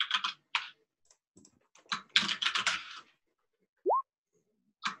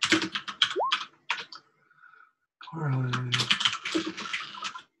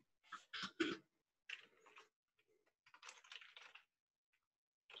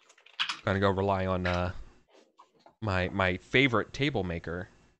 Gonna go rely on my favorite table maker,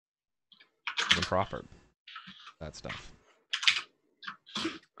 Ian Crawford. That stuff.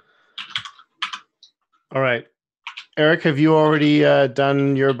 All right. Eric, have you already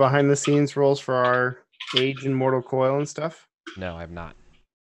done your behind the scenes rolls for our Age and Mortal Coil and stuff? No, I've not.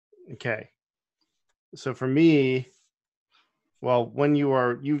 Okay. So for me, well, when you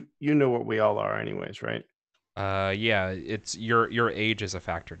are you know what we all are anyways, right? Yeah, it's your age is a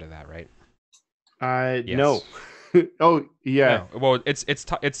factor to that, right? Yes. No. Oh, yeah. No. Well,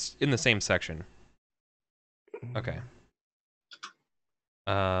 it's in the same section. Okay.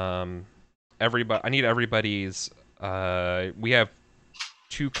 Everybody, I need everybody's. We have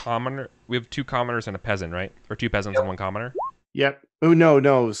two commoners and a peasant, right? Or two peasants and one commoner. Yep. Oh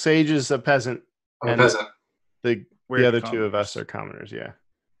no. Sage is a peasant. I'm a and peasant. The We're other two of us are commoners, yeah.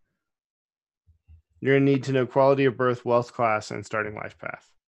 You're gonna need to know quality of birth, wealth class, and starting life path.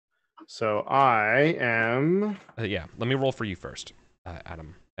 So I am Yeah, let me roll for you first,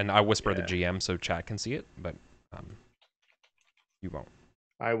 Adam. And I whisper the Yeah. GM so chat can see it, but you won't.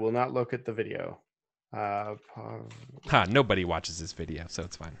 I will not look at the video. Ha, nobody watches this video, so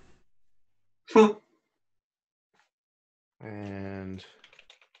it's fine. And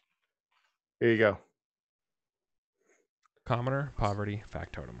here you go. Commoner, poverty,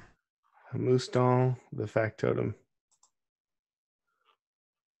 factotum. Mouston, the factotum.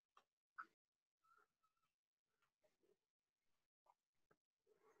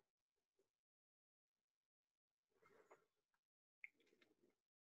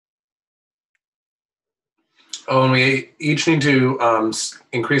 Oh, and we each need to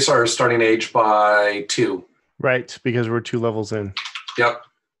increase our starting age by 2. Right, because we're 2 levels in. Yep.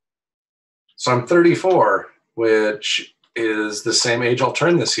 So I'm 34, which is the same age I'll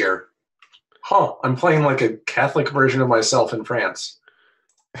turn this year. Huh, I'm playing like a Catholic version of myself in France.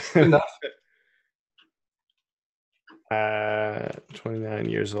 Good enough. 29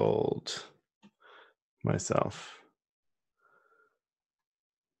 years old myself.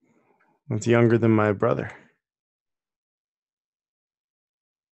 That's younger than my brother.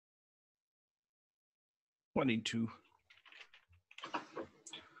 $22.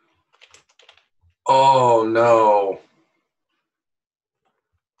 Oh, no.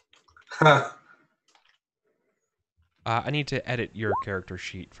 Huh. I need to edit your character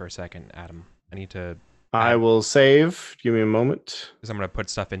sheet for a second, Adam. I need to, I will save. Give me a moment. because I'm going to put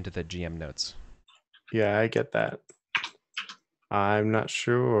stuff into the GM notes. Yeah, I get that. I'm not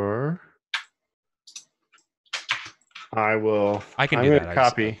sure. I will. I can I'm do going that. to I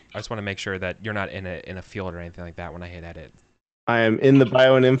copy. just want to make sure that you're not in a field or anything like that when I hit edit. I am in the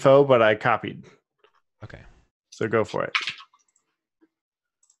bio and info, but I copied. Okay. So go for it.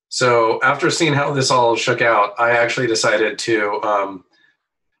 So after seeing how this all shook out, I actually decided to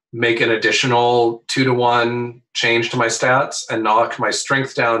make an additional 2-to-1 change to my stats and knock my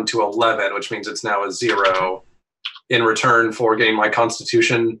strength down to 11, which means it's now a 0, in return for getting my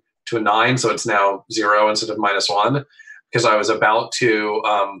constitution to a 9, so it's now 0 instead of -1, because I was about to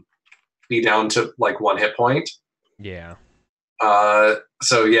be down to like 1 hit point. Yeah.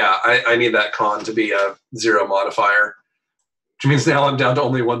 So yeah, I need that con to be a 0 modifier, which means now I'm down to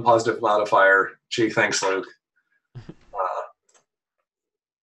only 1 positive modifier. Gee, thanks, Luke.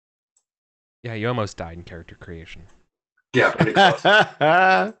 Yeah, you almost died in character creation. Yeah, pretty close.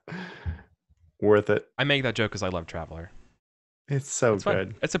 Worth it. I make that joke because I love Traveler. It's so It's fun.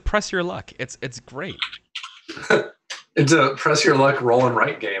 good. It's a press your luck. It's great. It's a press your luck, roll and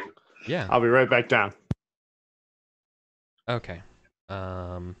write game. Yeah. I'll be right back down. Okay.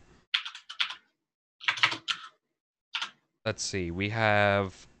 Let's see. We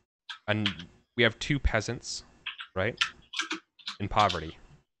have 2 peasants, right? In poverty.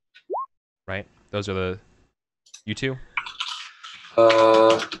 Right? Those are you two?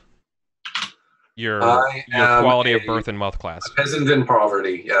 Your I am quality of a birth and wealth class. peasant in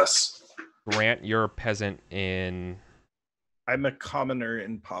poverty, yes. Grant, you're a peasant in I'm a commoner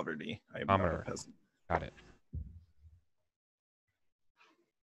in poverty. I am not Commoner. a peasant. got it.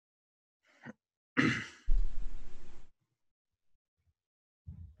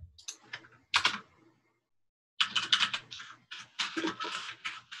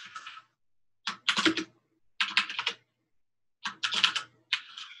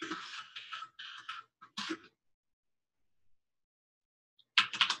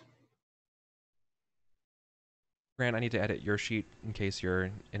 Grant, I need to edit your sheet in case you're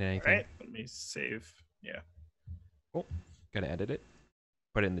in anything. All right, let me save. Yeah. Cool. Gonna edit it.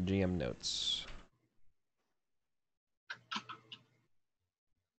 Put it in the GM notes.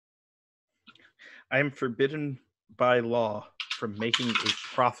 I am forbidden by law from making a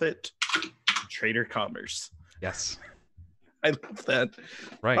profit in trader commerce. Yes. I love that.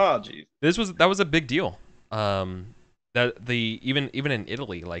 Right. Oh, geez. That was a big deal. That even in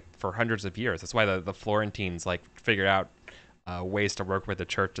Italy, like for hundreds of years, that's why the Florentines like figured out ways to work with the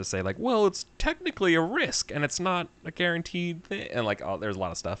church to say like, well, it's technically a risk and it's not a guaranteed thing, and like, oh, there's a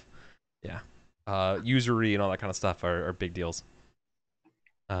lot of stuff. Yeah, usury and all that kind of stuff are big deals.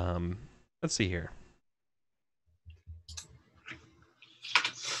 Let's see here.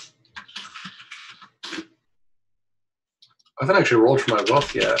 I haven't actually rolled for my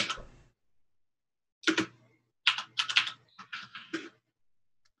wealth yet.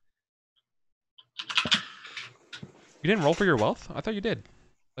 You didn't roll for your wealth? I thought you did.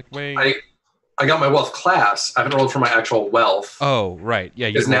 Like way. I got my wealth class. I haven't rolled for my actual wealth. Oh, right. Yeah.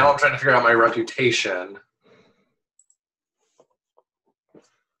 Because now I'm trying to figure out my reputation.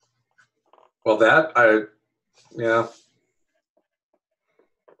 Well, yeah.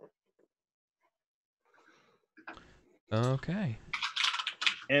 Okay.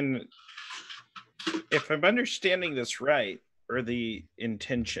 And if I'm understanding this right, or the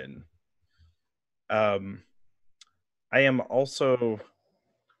intention, I am also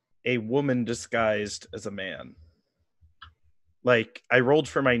a woman disguised as a man. Like, I rolled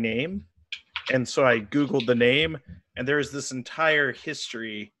for my name, and so I Googled the name, and there's this entire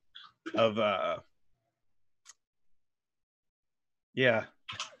history of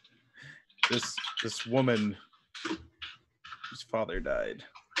this woman whose father died.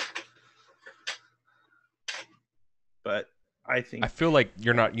 But I think I feel like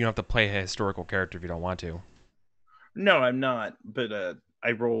you don't have to play a historical character if you don't want to. No, I'm not. But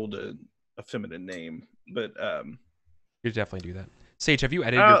I rolled a feminine name. But You could definitely do that. Sage, have you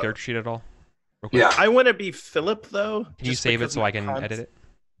edited your uh, character sheet at all? Real quick. Yeah. I want to be Philip though. Can you save it so I can edit it?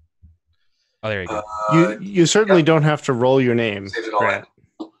 Oh, there you go. You certainly don't have to roll your name, Saved it all Grant.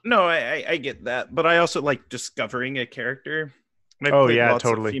 No, I get that, but I also like discovering a character. And I've Oh, played yeah, lots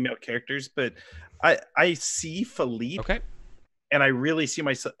totally. of female characters, but I see Philippe, Okay. and I really see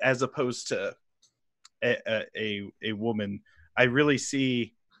myself as opposed to a woman. I really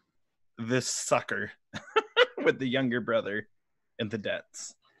see this sucker with the younger brother and the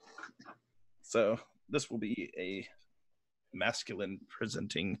debts. So this will be a masculine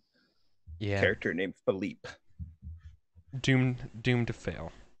presenting Yeah. character named Philippe. Doomed to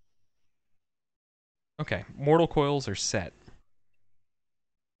fail. Okay. Mortal coils are set.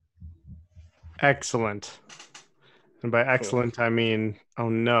 Excellent. And by excellent, I mean, oh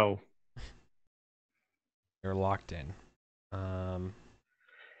no. They're locked in.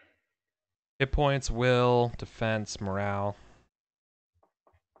 Hit points, will, defense, morale,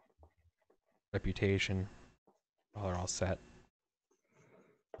 reputation. Oh, they're all set.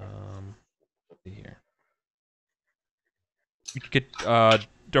 Let's see here. You could get,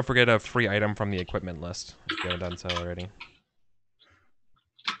 don't forget a free item from the equipment list if you haven't done so already.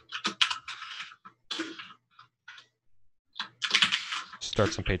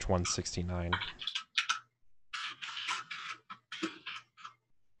 Starts on page 169.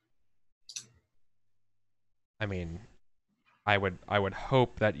 I mean, I would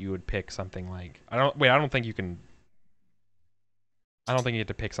hope that you would pick something like I don't think you can. I don't think you have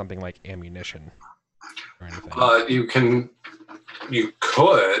to pick something like ammunition or anything. You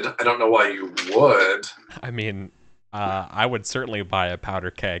could. I don't know why you would. I mean, I would certainly buy a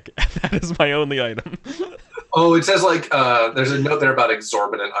powder keg. That is my only item. Oh, it says like there's a note there about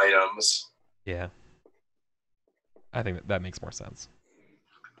exorbitant items. Yeah. I think that makes more sense.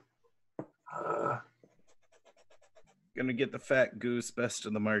 Gonna get the fat goose, best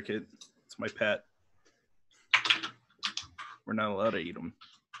in the market. It's my pet. We're not allowed to eat them.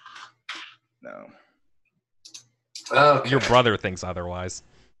 No. Okay. Your brother thinks otherwise.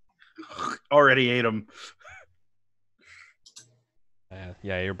 Already ate them.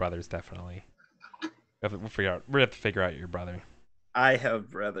 Yeah, your brother's definitely. We're gonna have to figure out your brother. I have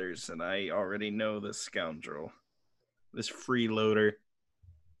brothers, and I already know this scoundrel, this freeloader.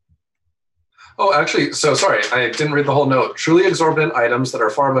 Oh, actually, so sorry, I didn't read the whole note. Truly exorbitant items that are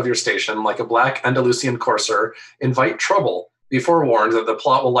far above your station, like a black Andalusian courser, invite trouble. Be forewarned that the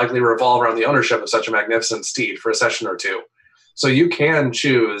plot will likely revolve around the ownership of such a magnificent steed for a session or two. So you can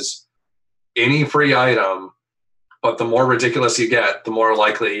choose any free item, but the more ridiculous you get, the more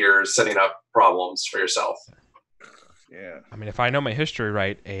likely you're setting up problems for yourself. Yeah. I mean, if I know my history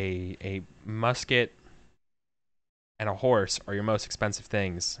right, a musket and a horse are your most expensive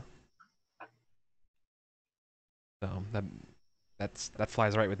things. So that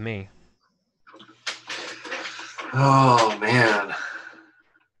flies right with me. Oh man.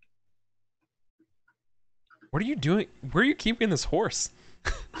 What are you doing? Where are you keeping this horse?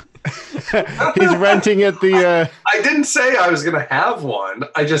 He's renting at the I didn't say I was gonna have one.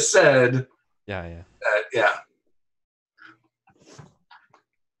 I just said Yeah. yeah.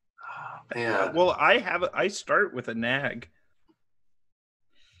 Oh, man. Well, I start with a nag.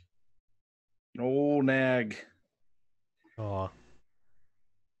 An old nag. Oh.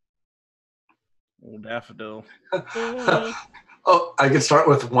 Old daffodil. Oh, I could start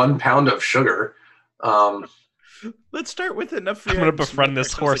with 1 pound of sugar. Let's start with enough. I'm gonna befriend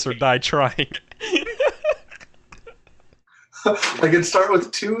this horse or die trying. I could start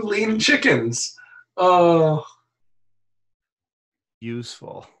with 2 lean chickens. Oh,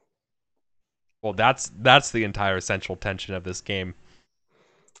 useful. Well, that's the entire central tension of this game.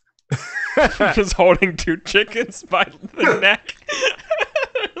 Just holding 2 chickens by the neck.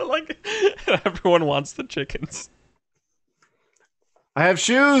 Like everyone wants the chickens. I have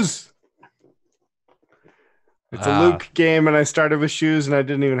shoes. It's a Luke game, and I started with shoes, and I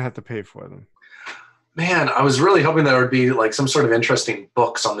didn't even have to pay for them. man, I was really hoping there would be like some sort of interesting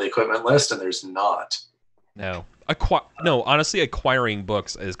books on the equipment list, and there's not. No. Honestly, acquiring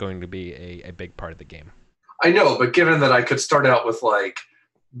books is going to be a big part of the game. I know, but given that I could start out with like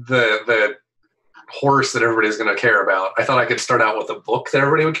the horse that everybody's going to care about, I thought I could start out with a book that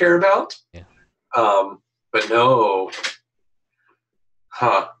everybody would care about. Yeah. But no.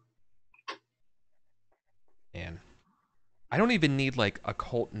 Huh. And I don't even need like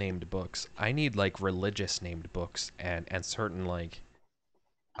occult named books. I need like religious named books and certain like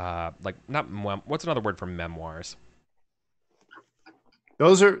not what's another word for memoirs?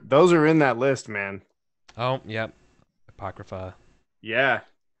 Those are in that list, man. Oh, yep. Apocrypha. Yeah,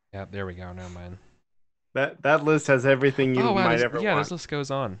 Yeah, there we go. Never mind. that list has everything you Oh wow, might ever yeah, want. this list goes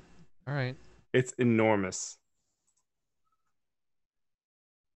on. All right, It's enormous.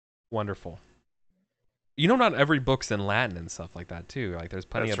 wonderful. You know, not every book's in Latin and stuff like that too. Like, there's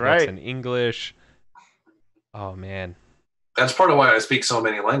plenty That's of books right. in English. Oh man. That's part of why I speak so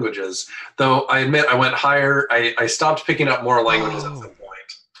many languages. Though I admit I went higher. I stopped picking up more languages at Oh. some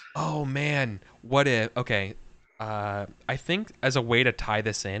point. Oh man. What if? Okay. I think as a way to tie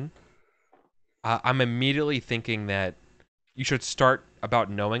this in, I'm immediately thinking that you should start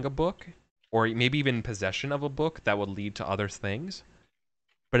about knowing a book, or maybe even possession of a book that would lead to other things,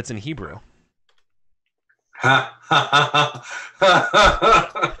 but it's in Hebrew. Of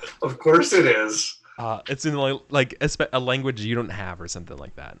course it is. It's in like a language you don't have or something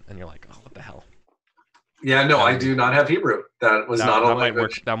like that, and you're like, oh, what the hell? Yeah, no, That I would be do not have Hebrew. That was not a that might work.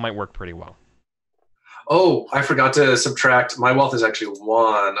 language. That might work pretty well. Oh, I forgot to subtract. My wealth is actually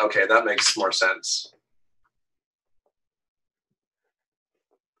 1. Okay, that makes more sense.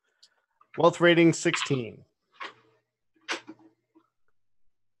 Wealth rating 16.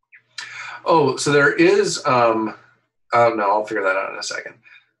 Oh, so there is. Oh no, I'll figure that out in a second.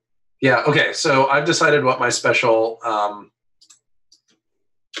 Yeah. Okay. So I've decided what my special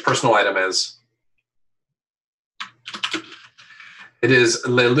personal item is. It is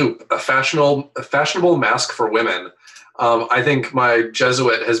Le Loup, a fashionable mask for women. I think my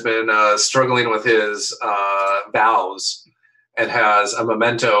Jesuit has been struggling with his vows and has a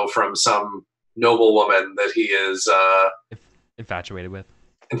memento from some noble woman that he is Infatuated with.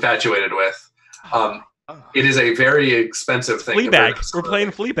 It is a very expensive thing. Fleabag. We're playing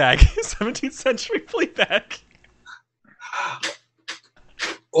Fleabag. 17th century Fleabag.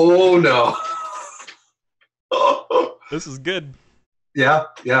 Oh no. This is good. Yeah.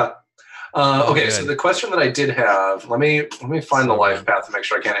 Okay, good. so the question that I did have, let me find the life good. path to make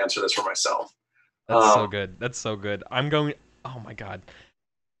sure I can't answer this for myself. That's so good. That's so good. I'm going. Oh my god.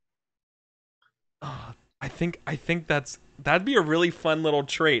 Oh, I think that'd be a really fun little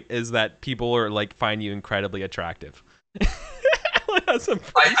trait. Is that people are like find you incredibly attractive. I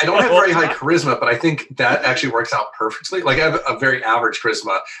don't have very high charisma, but I think that actually works out perfectly. Like I have a very average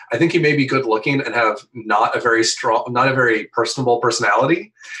charisma. I think he may be good looking and have not a very personable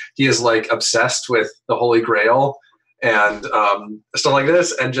personality. He is like obsessed with the Holy Grail and stuff like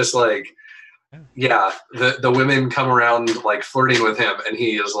this, and just like, yeah, the women come around like flirting with him, and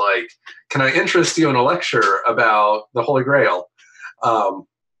he is like, "Can I interest you in a lecture about the Holy Grail?"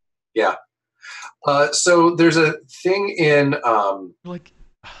 Yeah. So there's a thing in you're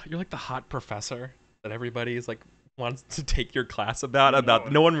like the hot professor that everybody is like wants to take your class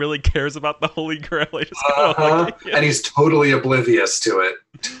about no one really cares about the Holy Grail. And he's totally oblivious to it.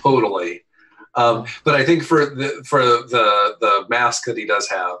 Totally. But I think for the mask that he does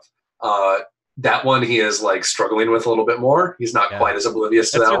have, that one he is like struggling with a little bit more. He's not quite as oblivious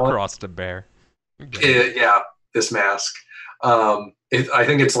to that one. Cross to bear. Yeah, this mask. I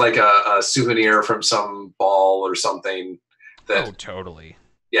think it's like a souvenir from some ball or something. Totally.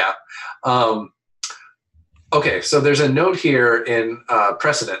 Yeah. Okay, so there's a note here in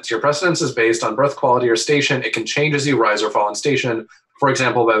precedence. Your precedence is based on birth quality or station. It can change as you rise or fall in station, for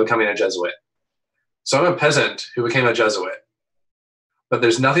example, by becoming a Jesuit. So I'm a peasant who became a Jesuit, but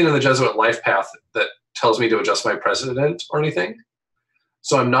there's nothing in the Jesuit life path that tells me to adjust my precedent or anything.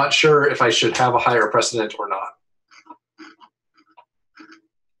 So I'm not sure if I should have a higher precedent or not.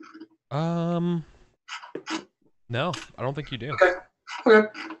 No, I don't think you do. Okay.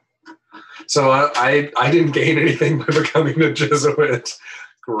 So I didn't gain anything by becoming a Jesuit.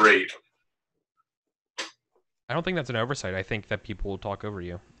 Great. I don't think that's an oversight. I think that people will talk over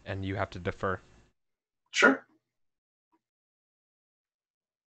you, and you have to defer. Sure.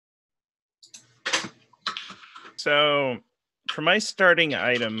 So, for my starting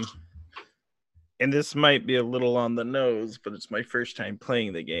item, and this might be a little on the nose, but it's my first time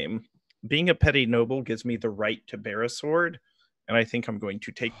playing the game. Being a petty noble gives me the right to bear a sword, and I think I'm going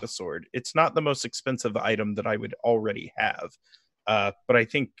to take the sword. It's not the most expensive item that I would already have, but I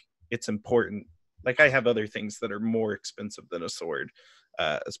think it's important. Like, I have other things that are more expensive than a sword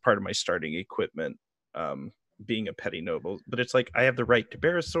as part of my starting equipment, being a petty noble. But it's like, I have the right to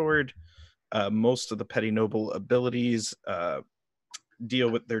bear a sword. Most of the petty noble abilities deal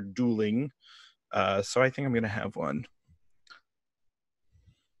with their dueling. So I think I'm going to have one.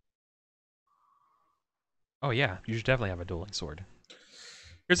 Oh yeah, you should definitely have a dueling sword.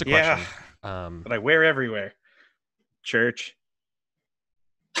 Here's a question. That I wear everywhere. Church.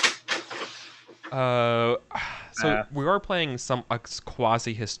 So we are playing a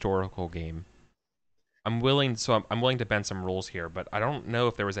quasi-historical game. I'm willing. So I'm willing to bend some rules here, but I don't know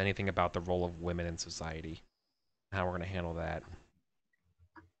if there was anything about the role of women in society. How we're gonna handle that.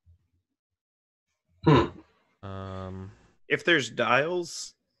 Um. If there's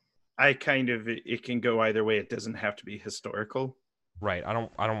dials, it can go either way. It doesn't have to be historical. Right. I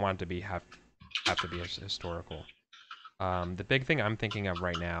don't want it to be have to be historical. The big thing I'm thinking of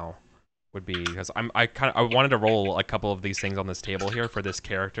right now would be because I wanted to roll a couple of these things on this table here for this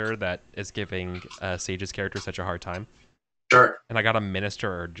character that is giving Sage's character such a hard time. Sure. And I got a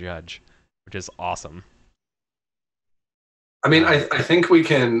minister or judge, which is awesome. I mean, I think we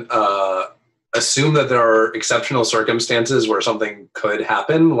can assume that there are exceptional circumstances where something could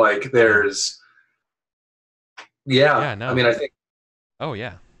happen. Like there's, yeah. No. I mean, I think. Oh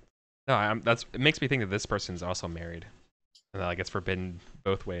yeah. No, it makes me think that this person's also married, and that like it's forbidden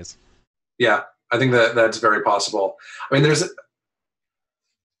both ways. Yeah, I think that's very possible. I mean,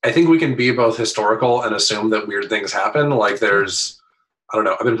 I think we can be both historical and assume that weird things happen. Like there's, I don't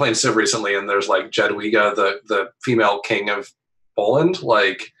know. I've been playing Civ recently, and there's like Jadwiga, the female king of Poland.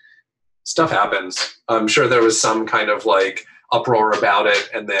 Like stuff happens. I'm sure there was some kind of like uproar about it,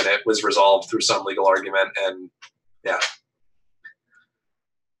 and then it was resolved through some legal argument. And yeah.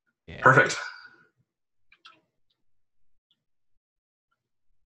 Perfect.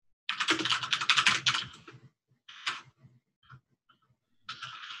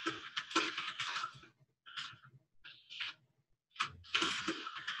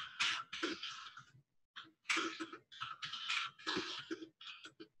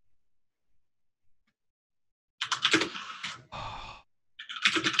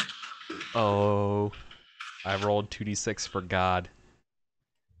 Oh, I rolled 2d6 for God.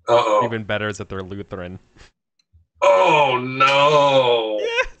 Uh-oh. Even better is that they're Lutheran. Oh no!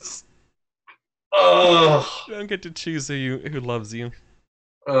 Yes. Oh. You don't get to choose who loves you.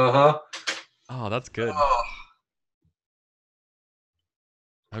 Uh-huh. Oh, that's good. Oh.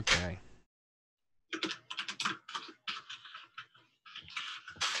 Okay.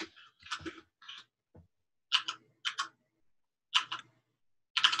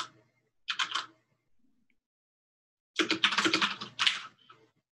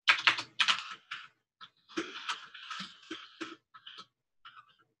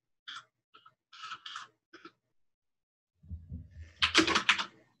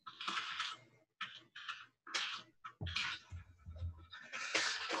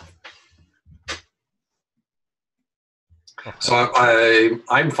 So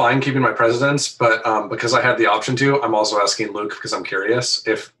I'm fine keeping my presidents, but because I had the option to, I'm also asking Luke because I'm curious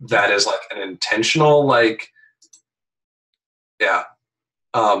if that is like an intentional like, yeah,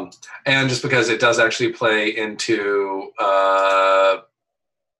 and just because it does actually play into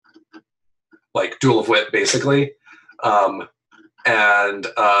like duel of wit basically, and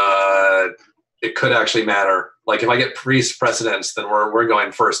it could actually matter. Like if I get priest precedents, then we're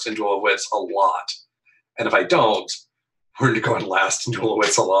going first in duel of wits a lot, and if I don't, we're going last in duel of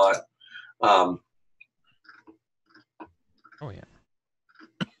wits a lot. Oh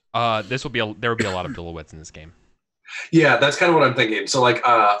yeah. There would be a lot of dual wits in this game. Yeah, that's kind of what I'm thinking. So like,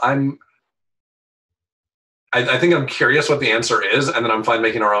 I think I'm curious what the answer is, and then I'm fine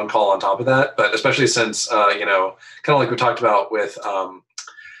making our own call on top of that. But especially since kind of like we talked about with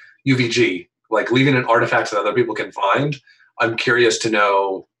UVG, like leaving an artifact that other people can find. I'm curious to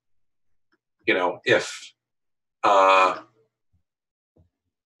know, if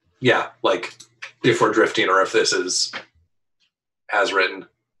like if we're drifting or if this is as written.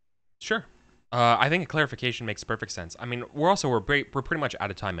 Sure. I think a clarification makes perfect sense. I mean, we're pretty much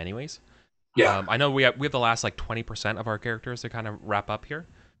out of time anyways. Yeah. I know we have the last like 20% of our characters to kind of wrap up here.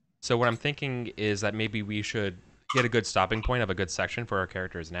 So what I'm thinking is that maybe we should get a good stopping point of a good section for our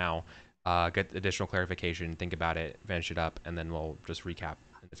characters now. Get additional clarification, think about it, finish it up, and then we'll just recap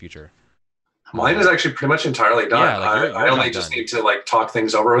in the future. Mine is actually pretty much entirely done. Yeah, like I only just need to like talk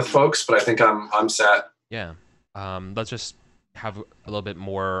things over with folks, but I think I'm set. Yeah. Let's just have a little bit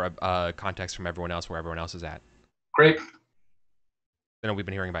more context from everyone else where everyone else is at. Great. I know we've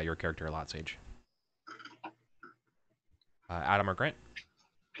been hearing about your character a lot, Sage. Adam or Grant?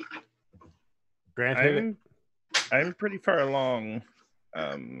 Grant, I'm pretty far along.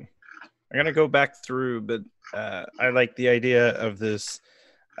 I'm gonna go back through, but I like the idea of this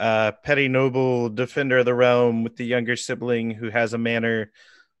petty noble defender of the realm with the younger sibling who has a manor,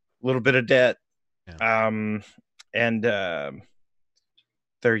 a little bit of debt, and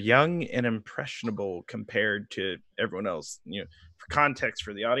they're young and impressionable compared to everyone else. For context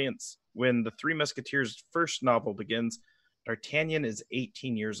for the audience, when the Three Musketeers' first novel begins, D'Artagnan is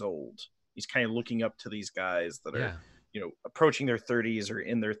 18 years old. He's kind of looking up to these guys that are approaching their 30s or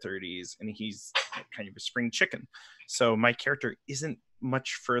in their 30s, and he's kind of a spring chicken. So my character isn't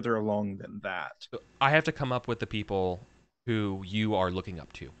much further along than that. So I have to come up with the people who you are looking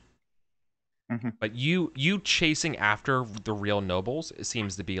up to. Mm-hmm. But you chasing after the real nobles, it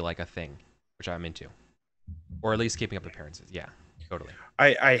seems to be like a thing, which I'm into. Or at least keeping up appearances. Yeah, totally.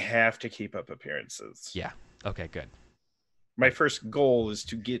 I have to keep up appearances. Yeah. Okay, good. My first goal is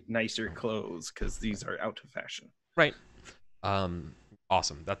to get nicer clothes because these are out of fashion. Right.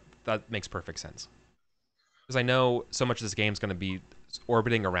 Awesome. That makes perfect sense. Because I know so much of this game is going to be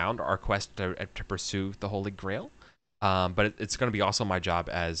orbiting around our quest to pursue the Holy Grail. But it's going to be also my job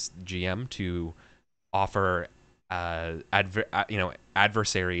as GM to offer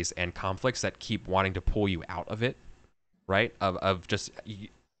adversaries and conflicts that keep wanting to pull you out of it, right? Of just you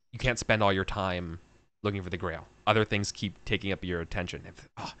can't spend all your time looking for the Grail. Other things keep taking up your attention. If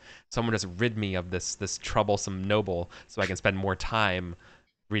someone just rid me of this troublesome noble, so I can spend more time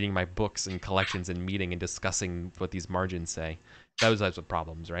reading my books and collections and meeting and discussing what these margins say. Those types of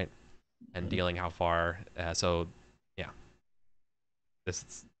problems, right? And dealing how far. So, yeah.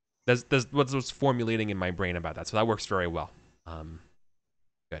 This what's formulating in my brain about that. So that works very well.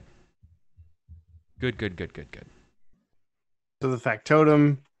 Good. Good. So the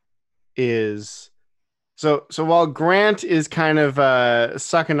factotum is so while Grant is kind of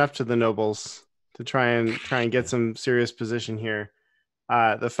sucking up to the nobles to try and get some serious position here.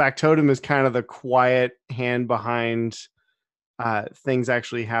 The factotum is kind of the quiet hand behind things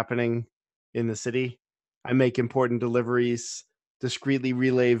actually happening in the city. I make important deliveries, discreetly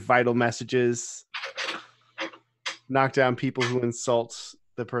relay vital messages, knock down people who insult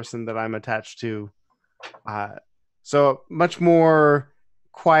the person that I'm attached to. So much more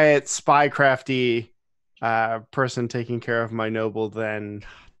quiet, spycrafty person taking care of my noble than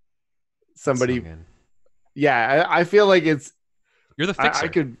somebody. So good. Yeah, I feel like it's. You're the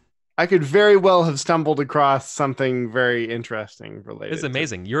fixer. I could very well have stumbled across something very interesting related. It's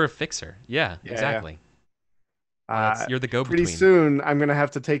amazing. You're a fixer. Yeah, exactly. You're the go-between. Pretty soon, I'm gonna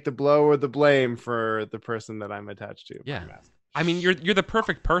have to take the blow or the blame for the person that I'm attached to. Yeah, I mean, you're the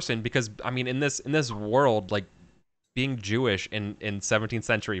perfect person because I mean, in this world, like being Jewish in 17th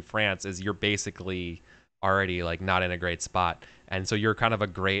century France is you're basically already like not in a great spot, and so you're kind of a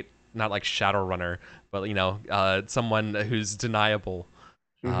great, not like shadow runner, but someone who's deniable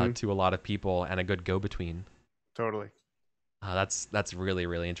to a lot of people and a good go-between. Totally. That's really,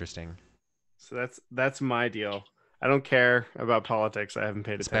 really interesting. So that's my deal. I don't care about politics. I haven't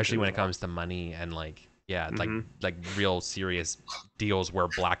paid attention. Especially when it comes to money and like real serious deals where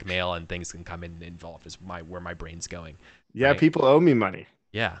blackmail and things can come in and involved is where my brain's going. Yeah, right? People owe me money.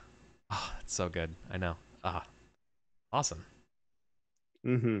 Yeah. Oh, it's so good. I know. Awesome.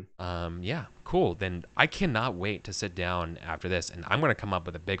 Yeah, cool. Then I cannot wait to sit down after this, and I'm gonna come up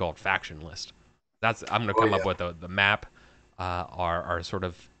with a big old faction list. I'm gonna come up with the map, our sort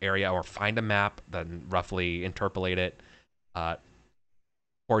of area, or find a map, then roughly interpolate it,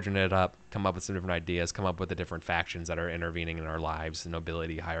 forging it up, come up with some different ideas, come up with the different factions that are intervening in our lives, the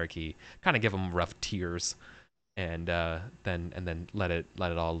nobility hierarchy, kind of give them rough tiers, and then let it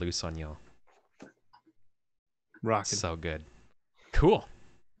all loose on y'all. Rockin'. So good. Cool.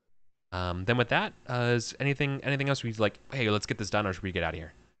 Then with that, is anything else we'd like? Hey, let's get this done, or should we get out of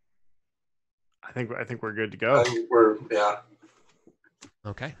here? I think we're good to go. Yeah.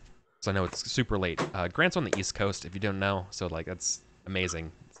 Okay. So I know it's super late. Grant's on the East Coast, if you don't know. So like that's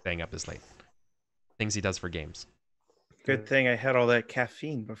amazing, staying up this late. Things he does for games. Good thing I had all that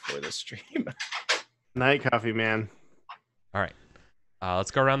caffeine before the stream. Night coffee, man. All right.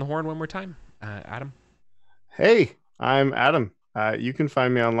 Let's go around the horn one more time. Adam. Hey, I'm Adam. You can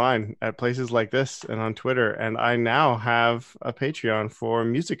find me online at places like this and on Twitter. And I now have a Patreon for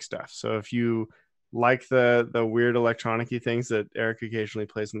music stuff. So if you like the weird electronic-y things that Eric occasionally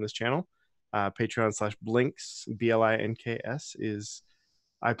plays on this channel, Patreon/Blinks, BLINKS is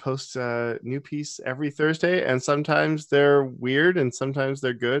I post a new piece every Thursday, and sometimes they're weird and sometimes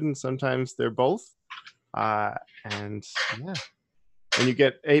they're good and sometimes they're both. And you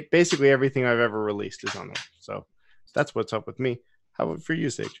get basically everything I've ever released is on there. So that's what's up with me. How about for you,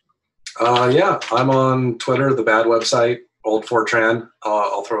 Sage? Yeah, I'm on Twitter, the bad website, Old Fortran.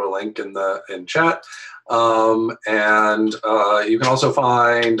 I'll throw a link in chat. And you can also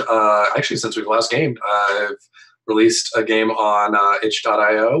find, actually, since we've last gamed, I've released a game on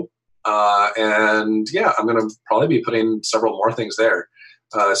itch.io. And yeah, I'm going to probably be putting several more things there.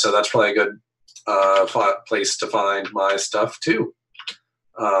 So that's probably a good place to find my stuff too.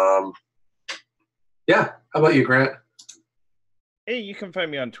 Yeah. How about you, Grant? Hey, you can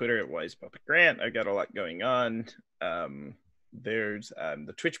find me on Twitter at WisePuppetGrant. I got a lot going on. There's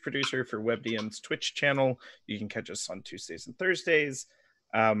the Twitch producer for WebDM's Twitch channel. You can catch us on Tuesdays and Thursdays.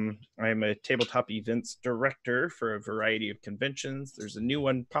 I'm a tabletop events director for a variety of conventions. There's a new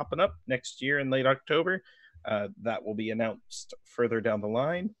one popping up next year in late October. That will be announced further down the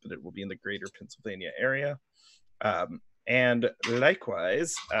line, but it will be in the greater Pennsylvania area. And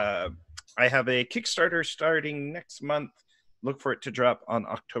likewise, I have a Kickstarter starting next month. Look for it to drop on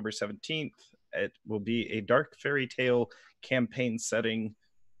October 17th. It will be a dark fairy tale campaign setting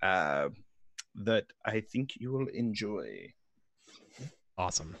that I think you will enjoy.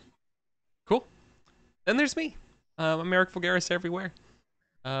 Awesome. Cool. Then there's me. I'm Eric Fulgaris everywhere.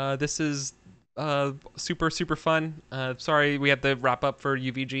 This is super, super fun. Sorry we had to wrap up for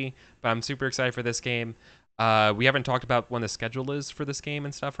UVG, but I'm super excited for this game. We haven't talked about when the schedule is for this game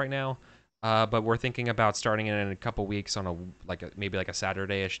and stuff right now, but we're thinking about starting it in a couple weeks on maybe like a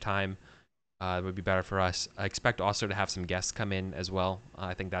Saturday-ish time. It would be better for us. I expect also to have some guests come in as well.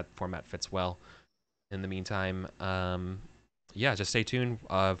 I think that format fits well. In the meantime, yeah, just stay tuned.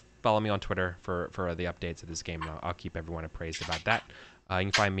 Follow me on Twitter for the updates of this game. I'll keep everyone appraised about that. You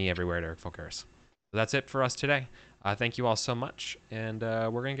can find me everywhere at Eric Fulgaris. So that's it for us today. Thank you all so much, and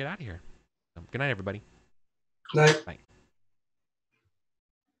we're going to get out of here. Good night, everybody. Night. Bye.